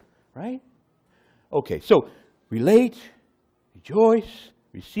heaven, right? Okay, so relate, rejoice,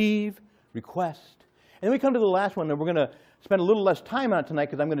 receive, request. And then we come to the last one, and we're going to spend a little less time on it tonight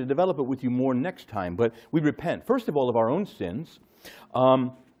because I'm going to develop it with you more next time. But we repent, first of all, of our own sins.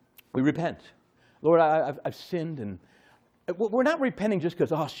 We repent. Lord, I've sinned, and we're not repenting just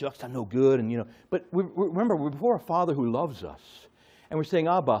because, oh, shucks, I'm no good, and but remember, we're before a Father who loves us. And we're saying,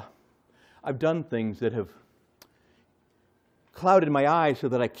 Abba, I've done things that have clouded my eyes so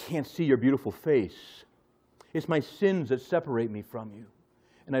that I can't see your beautiful face. It's my sins that separate me from you.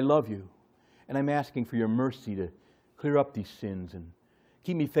 And I love you. And I'm asking for your mercy to clear up these sins and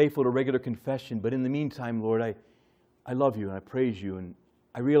keep me faithful to regular confession. But in the meantime, Lord, I love you and I praise you. And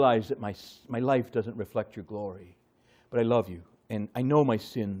I realize that my life doesn't reflect your glory. But I love you. And I know my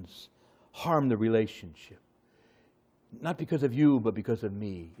sins harm the relationship. Not because of you, but because of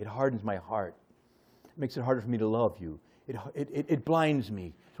me. It hardens my heart. It makes it harder for me to love you. It blinds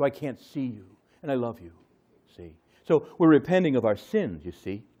me so I can't see you. And I love you, see. So we're repenting of our sins, you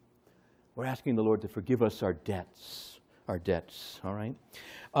see. We're asking the Lord to forgive us our debts, all right?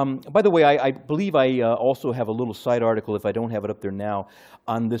 By the way, I believe I also have a little side article, if I don't have it up there now,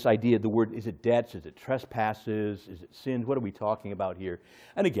 on this idea of the word, is it debts, is it trespasses, is it sins? What are we talking about here?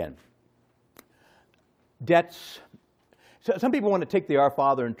 And again, debts. So some people want to take the Our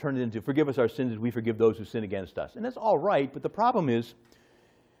Father and turn it into, forgive us our sins as we forgive those who sin against us. And that's all right, but the problem is,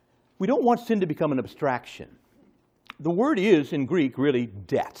 we don't want sin to become an abstraction. The word is, in Greek, really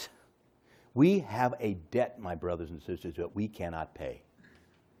debt. We have a debt, my brothers and sisters, that we cannot pay.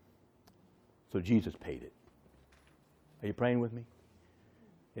 So Jesus paid it. Are you praying with me?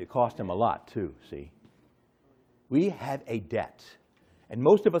 It cost him a lot too, see. We have a debt. And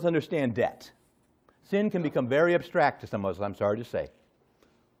most of us understand debt. Sin can become very abstract to some of us, I'm sorry to say.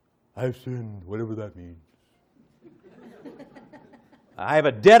 I've sinned, whatever that means. I have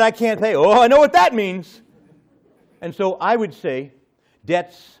a debt I can't pay. Oh, I know what that means. And so I would say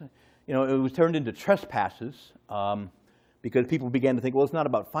debts, it was turned into trespasses because people began to think, well, it's not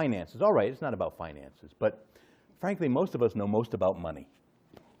about finances. All right, it's not about finances. But frankly, most of us know most about money.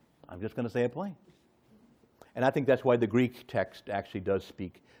 I'm just going to say it plain. And I think that's why the Greek text actually does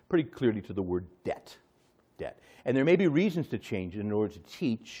speak pretty clearly to the word debt. And there may be reasons to change it in order to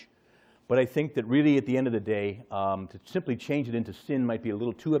teach, but I think that really at the end of the day, to simply change it into sin might be a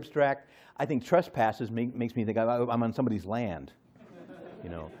little too abstract. I think trespasses makes me think I'm on somebody's land,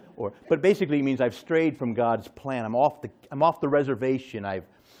 But basically it means I've strayed from God's plan. I'm off the reservation.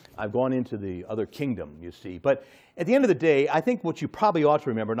 I've gone into the other kingdom, you see. But at the end of the day, I think what you probably ought to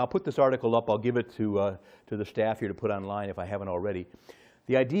remember, and I'll put this article up, I'll give it to the staff here to put online if I haven't already.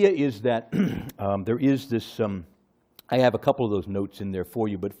 The idea is that there is this, I have a couple of those notes in there for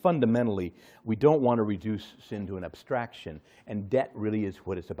you, but fundamentally, we don't want to reduce sin to an abstraction, and debt really is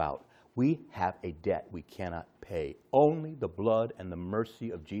what it's about. We have a debt we cannot pay. Only the blood and the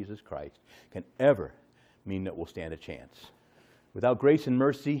mercy of Jesus Christ can ever mean that we'll stand a chance. Without grace and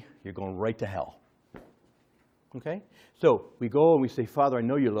mercy, you're going right to hell. Okay? So we go and we say, Father, I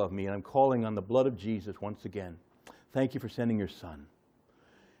know you love me, and I'm calling on the blood of Jesus once again. Thank you for sending your Son.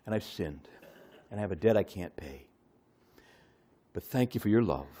 And I've sinned, and I have a debt I can't pay. But thank you for your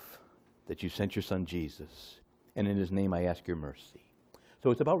love, that you sent your Son Jesus, and in his name I ask your mercy. So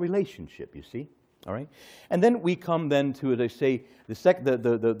it's about relationship, you see, all right? And then we come then to, as I say,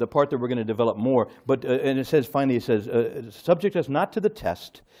 the part that we're going to develop more, but and it says, finally, subject us not to the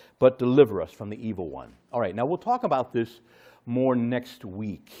test, but deliver us from the evil one. All right, now we'll talk about this more next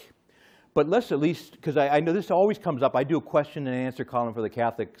week. But let's at least, because I know this always comes up, I do a question and answer column for the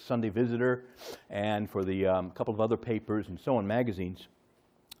Catholic Sunday Visitor and for the couple of other papers and so on, magazines.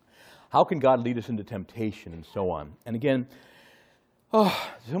 How can God lead us into temptation and so on? And again, there's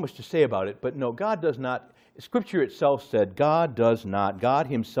so much to say about it, but no, God does not. Scripture itself said God does not. God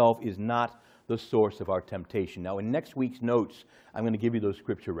himself is not the source of our temptation. Now, in next week's notes, I'm going to give you those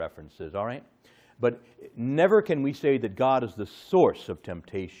scripture references, all right? But never can we say that God is the source of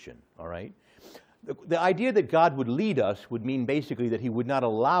temptation, all right? The idea that God would lead us would mean basically that he would not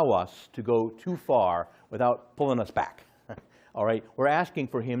allow us to go too far without pulling us back. All right? We're asking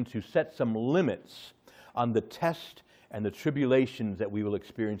for him to set some limits on the test and the tribulations that we will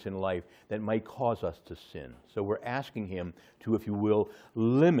experience in life that might cause us to sin. So we're asking him to, if you will,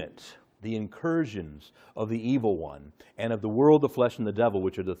 limit the incursions of the evil one and of the world, the flesh, and the devil,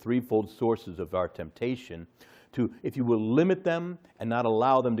 which are the threefold sources of our temptation, to, if you will, limit them and not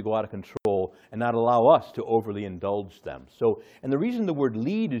allow them to go out of control and not allow us to overly indulge them. So, and the reason the word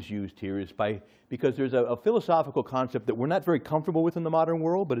lead is used here is because there's a philosophical concept that we're not very comfortable with in the modern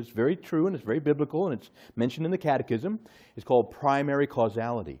world, but it's very true and it's very biblical and it's mentioned in the Catechism. It's called primary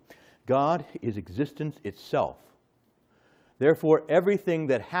causality. God is existence itself. Therefore, everything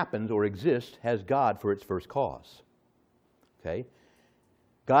that happens or exists has God for its first cause. Okay?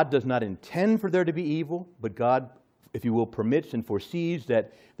 God does not intend for there to be evil, but God, if you will, permits and foresees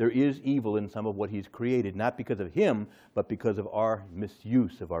that there is evil in some of what he's created, not because of him, but because of our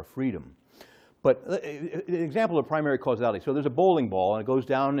misuse of our freedom. But an example of primary causality. So there's a bowling ball, and it goes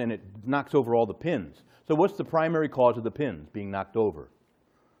down and it knocks over all the pins. So what's the primary cause of the pins being knocked over?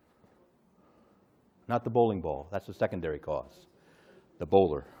 Not the bowling ball. That's the secondary cause. The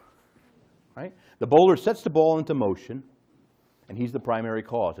bowler. Right? The bowler sets the ball into motion, and he's the primary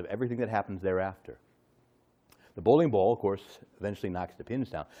cause of everything that happens thereafter. The bowling ball, of course, eventually knocks the pins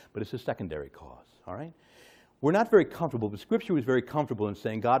down, but it's a secondary cause. All right? We're not very comfortable, but Scripture was very comfortable in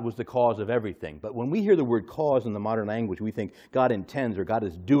saying God was the cause of everything. But when we hear the word cause in the modern language, we think God intends or God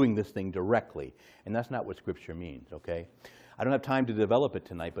is doing this thing directly. And that's not what Scripture means, okay? I don't have time to develop it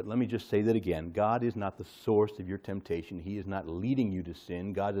tonight, but let me just say that again. God is not the source of your temptation. He is not leading you to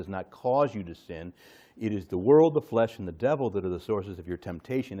sin. God does not cause you to sin. It is the world, the flesh, and the devil that are the sources of your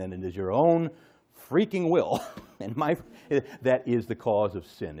temptation, and it is your own freaking will and that is the cause of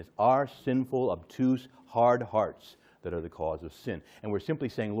sin. It's our sinful, obtuse, hard hearts that are the cause of sin. And we're simply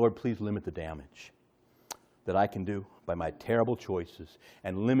saying, Lord, please limit the damage that I can do by my terrible choices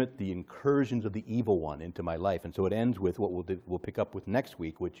and limit the incursions of the evil one into my life. And so it ends with what we'll pick up with next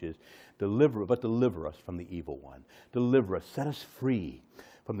week, which is deliver us from the evil one. Deliver us, set us free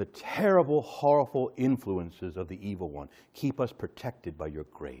from the terrible, horrible influences of the evil one. Keep us protected by your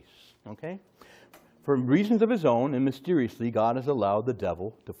grace. Okay? For reasons of his own, and mysteriously, God has allowed the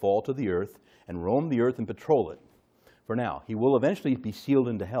devil to fall to the earth and roam the earth and patrol it. For now, he will eventually be sealed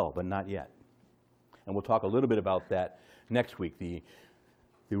into hell, but not yet. And we'll talk a little bit about that next week, the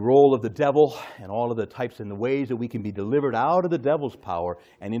role of the devil and all of the types and the ways that we can be delivered out of the devil's power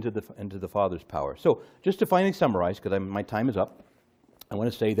and into the Father's power. So just to finally summarize, because my time is up, I want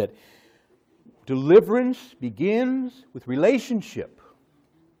to say that deliverance begins with relationship.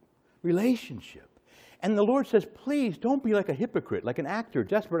 Relationship. And the Lord says, please don't be like a hypocrite, like an actor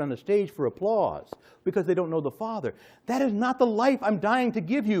desperate on the stage for applause because they don't know the Father. That is not the life I'm dying to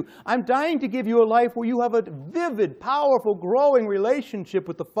give you. I'm dying to give you a life where you have a vivid, powerful, growing relationship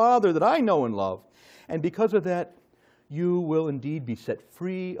with the Father that I know and love. And because of that, you will indeed be set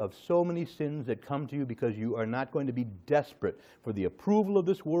free of so many sins that come to you because you are not going to be desperate for the approval of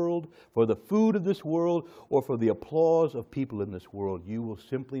this world, for the food of this world, or for the applause of people in this world. You will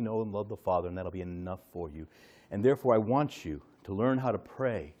simply know and love the Father, and that'll be enough for you. And therefore, I want you to learn how to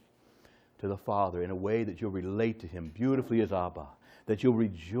pray to the Father in a way that you'll relate to him beautifully as Abba, that you'll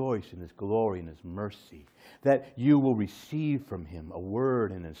rejoice in his glory and his mercy, that you will receive from him a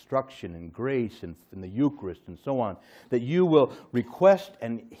word and instruction and grace and in the Eucharist and so on, that you will request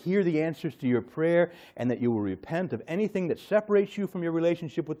and hear the answers to your prayer, and that you will repent of anything that separates you from your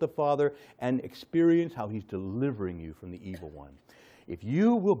relationship with the Father and experience how he's delivering you from the evil one. If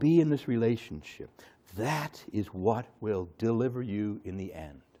you will be in this relationship, that is what will deliver you in the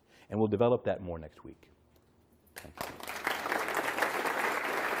end. And we'll develop that more next week. Thank you.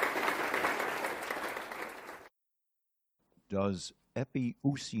 Does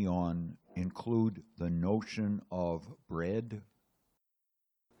epiousion include the notion of bread?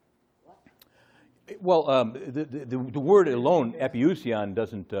 Well, the word alone, epiousion,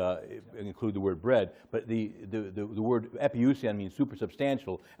 doesn't include the word bread, but the word epiousion means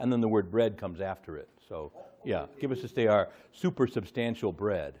supersubstantial, and then the word bread comes after it. So, yeah, give us this day our supersubstantial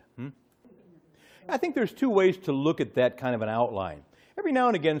bread. I think there's two ways to look at that kind of an outline. Every now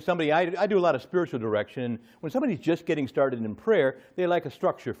and again, I do a lot of spiritual direction. When somebody's just getting started in prayer, they like a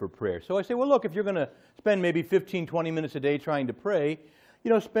structure for prayer. So I say, well, look, if you're going to spend maybe 15, 20 minutes a day trying to pray,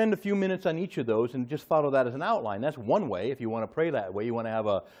 spend a few minutes on each of those and just follow that as an outline. That's one way. If you want to pray that way, you want to have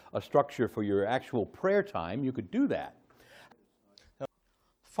a structure for your actual prayer time, you could do that.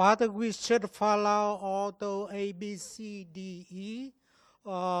 Father, we should follow all the A, B, C, D, E,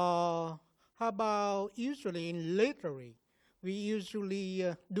 How about usually in liturgy, we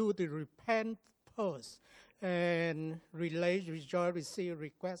usually do the repent first and rejoice, receive,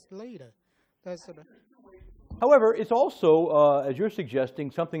 request later. That's However, it's also, as you're suggesting,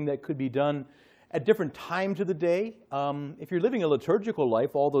 something that could be done at different times of the day. If you're living a liturgical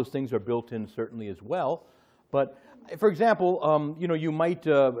life, all those things are built in certainly as well. But for example, you might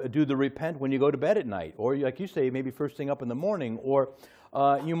do the repent when you go to bed at night, or like you say, maybe first thing up in the morning, or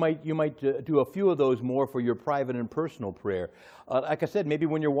you might do a few of those more for your private and personal prayer. Like I said, maybe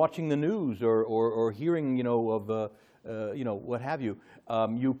when you're watching the news or hearing, of what have you,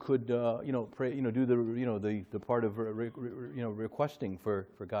 you could, pray, do the part of, requesting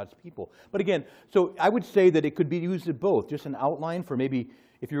for God's people. But again, so I would say that it could be used at both, just an outline for maybe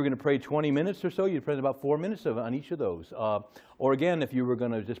if you were going to pray 20 minutes or so, you'd pray about 4 minutes on each of those. Or again, if you were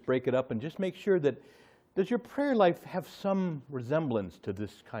going to just break it up and just make sure that, does your prayer life have some resemblance to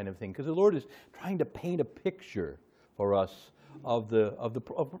this kind of thing? Because the Lord is trying to paint a picture for us of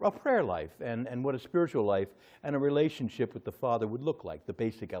a prayer life and what a spiritual life and a relationship with the Father would look like, the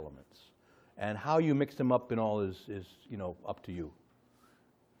basic elements. And how you mix them up in all is up to you.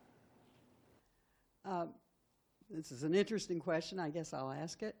 This is an interesting question. I guess I'll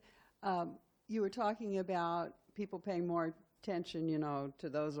ask it. You were talking about people paying more attention, to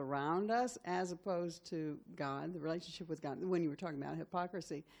those around us as opposed to God, the relationship with God, when you were talking about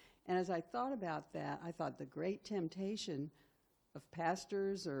hypocrisy. And as I thought about that, I thought the great temptation of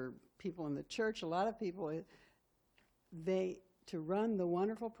pastors or people in the church, a lot of people, to run the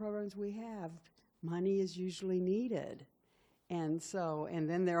wonderful programs we have, money is usually needed. And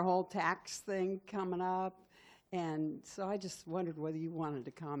then their whole tax thing coming up. And so I just wondered whether you wanted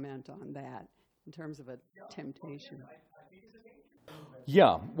to comment on that in terms of a temptation.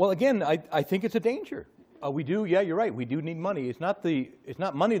 Yeah. Well, again, I think it's a danger. We do. Yeah, you're right. We do need money. It's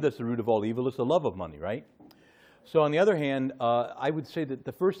not money that's the root of all evil. It's the love of money, right? So on the other hand, I would say that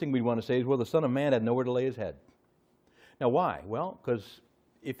the first thing we'd want to say is, well, the Son of Man had nowhere to lay his head. Now, why? Well, because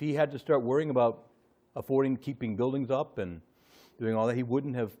if he had to start worrying about keeping buildings up and doing all that, he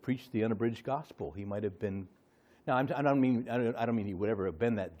wouldn't have preached the unabridged gospel. He might have been. Now, I don't mean he would ever have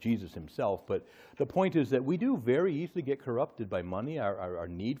been that Jesus himself, but the point is that we do very easily get corrupted by money, our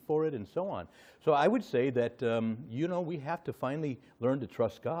need for it, and so on. So I would say that we have to finally learn to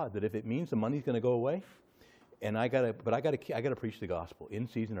trust God. That if it means the money's going to go away, and I gotta preach the gospel in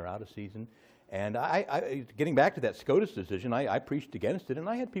season or out of season. And I getting back to that SCOTUS decision, I preached against it, and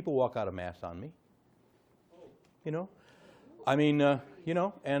I had people walk out of Mass on me.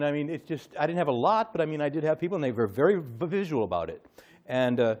 And I mean, it's just, I didn't have a lot, but I mean, I did have people, and they were very visual about it.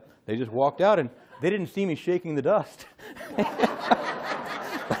 And they just walked out, and they didn't see me shaking the dust.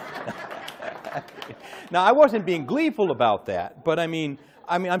 Now, I wasn't being gleeful about that, but I'm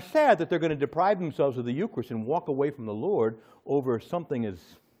sad that they're going to deprive themselves of the Eucharist and walk away from the Lord over something as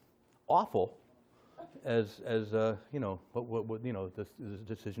awful as what this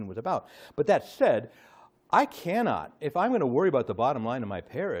decision was about. But that said, I cannot, if I'm going to worry about the bottom line of my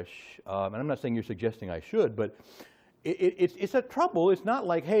parish, and I'm not saying you're suggesting I should, but it's a trouble. It's not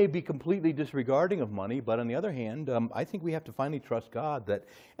like, hey, be completely disregarding of money, but on the other hand, I think we have to finally trust God that,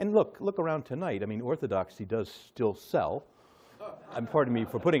 and look around tonight. I mean, Orthodoxy does still sell. Pardon me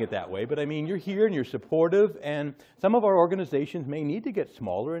for putting it that way, but I mean, you're here and you're supportive, and some of our organizations may need to get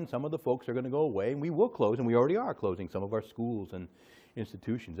smaller, and some of the folks are going to go away, and we will close, and we already are closing some of our schools and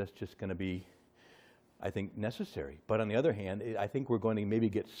institutions. That's just going to be, I think, necessary. But on the other hand, I think we're going to maybe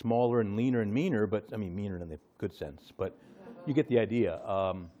get smaller and leaner and meaner, but I mean meaner in the good sense, but you get the idea.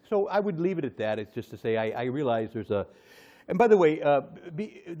 So I would leave it at that. It's just to say I realize there's a, and by the way,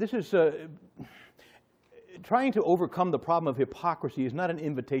 this is, trying to overcome the problem of hypocrisy is not an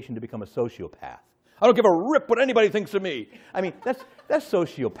invitation to become a sociopath. I don't give a rip what anybody thinks of me. I mean, that's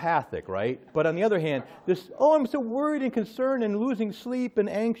sociopathic, right? But on the other hand, I'm so worried and concerned and losing sleep and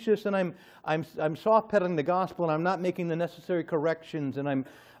anxious, and I'm soft-pedaling the gospel, and I'm not making the necessary corrections, and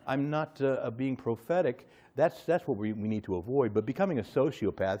I'm not being prophetic. That's what we need to avoid. But becoming a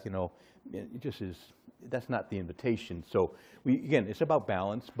sociopath, it just is. That's not the invitation. So again, it's about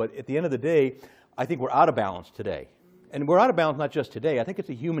balance. But at the end of the day, I think we're out of balance today. And we're out of balance not just today. I think it's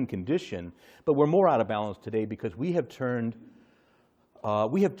a human condition, but we're more out of balance today because we've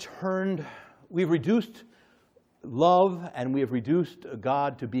reduced love and we have reduced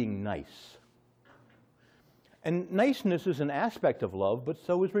God to being nice. And niceness is an aspect of love, but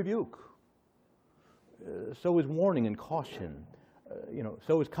so is rebuke. So is warning and caution.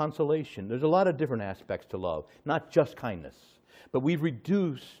 So is consolation. There's a lot of different aspects to love, not just kindness. But we've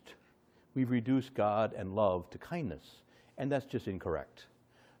reduced God and love to kindness, and that's just incorrect.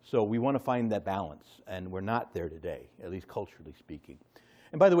 So we want to find that balance, and we're not there today, at least culturally speaking.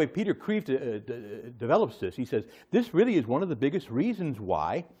 And by the way, Peter Kreeft develops this. He says, this really is one of the biggest reasons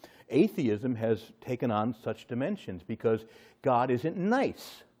why atheism has taken on such dimensions, because God isn't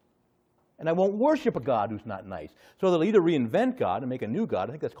nice. And I won't worship a God who's not nice. So they'll either reinvent God and make a new God.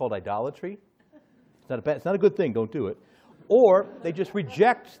 I think that's called idolatry. It's not a good thing. Don't do it. Or they just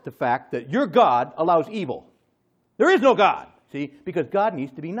reject the fact that your God allows evil. There is no God, see, because God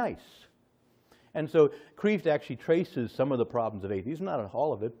needs to be nice. And so Kreeft actually traces some of the problems of atheism, not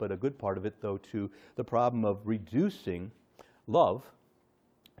all of it, but a good part of it, though, to the problem of reducing love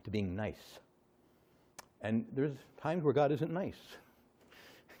to being nice. And there's times where God isn't nice,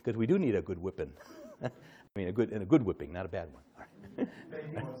 because we do need a good whipping. I mean, a good whipping, not a bad one.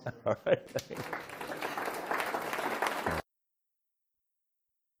 All right.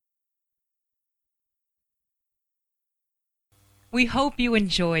 We hope you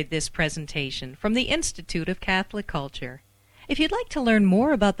enjoyed this presentation from the Institute of Catholic Culture. If you'd like to learn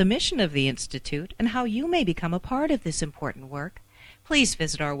more about the mission of the Institute and how you may become a part of this important work, please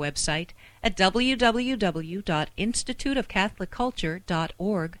visit our website at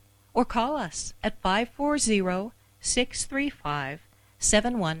www.instituteofcatholicculture.org or call us at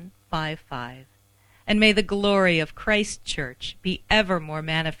 540-635-7155. And may the glory of Christ Church be ever more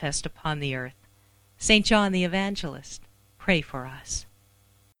manifest upon the earth. St. John the Evangelist, pray for us.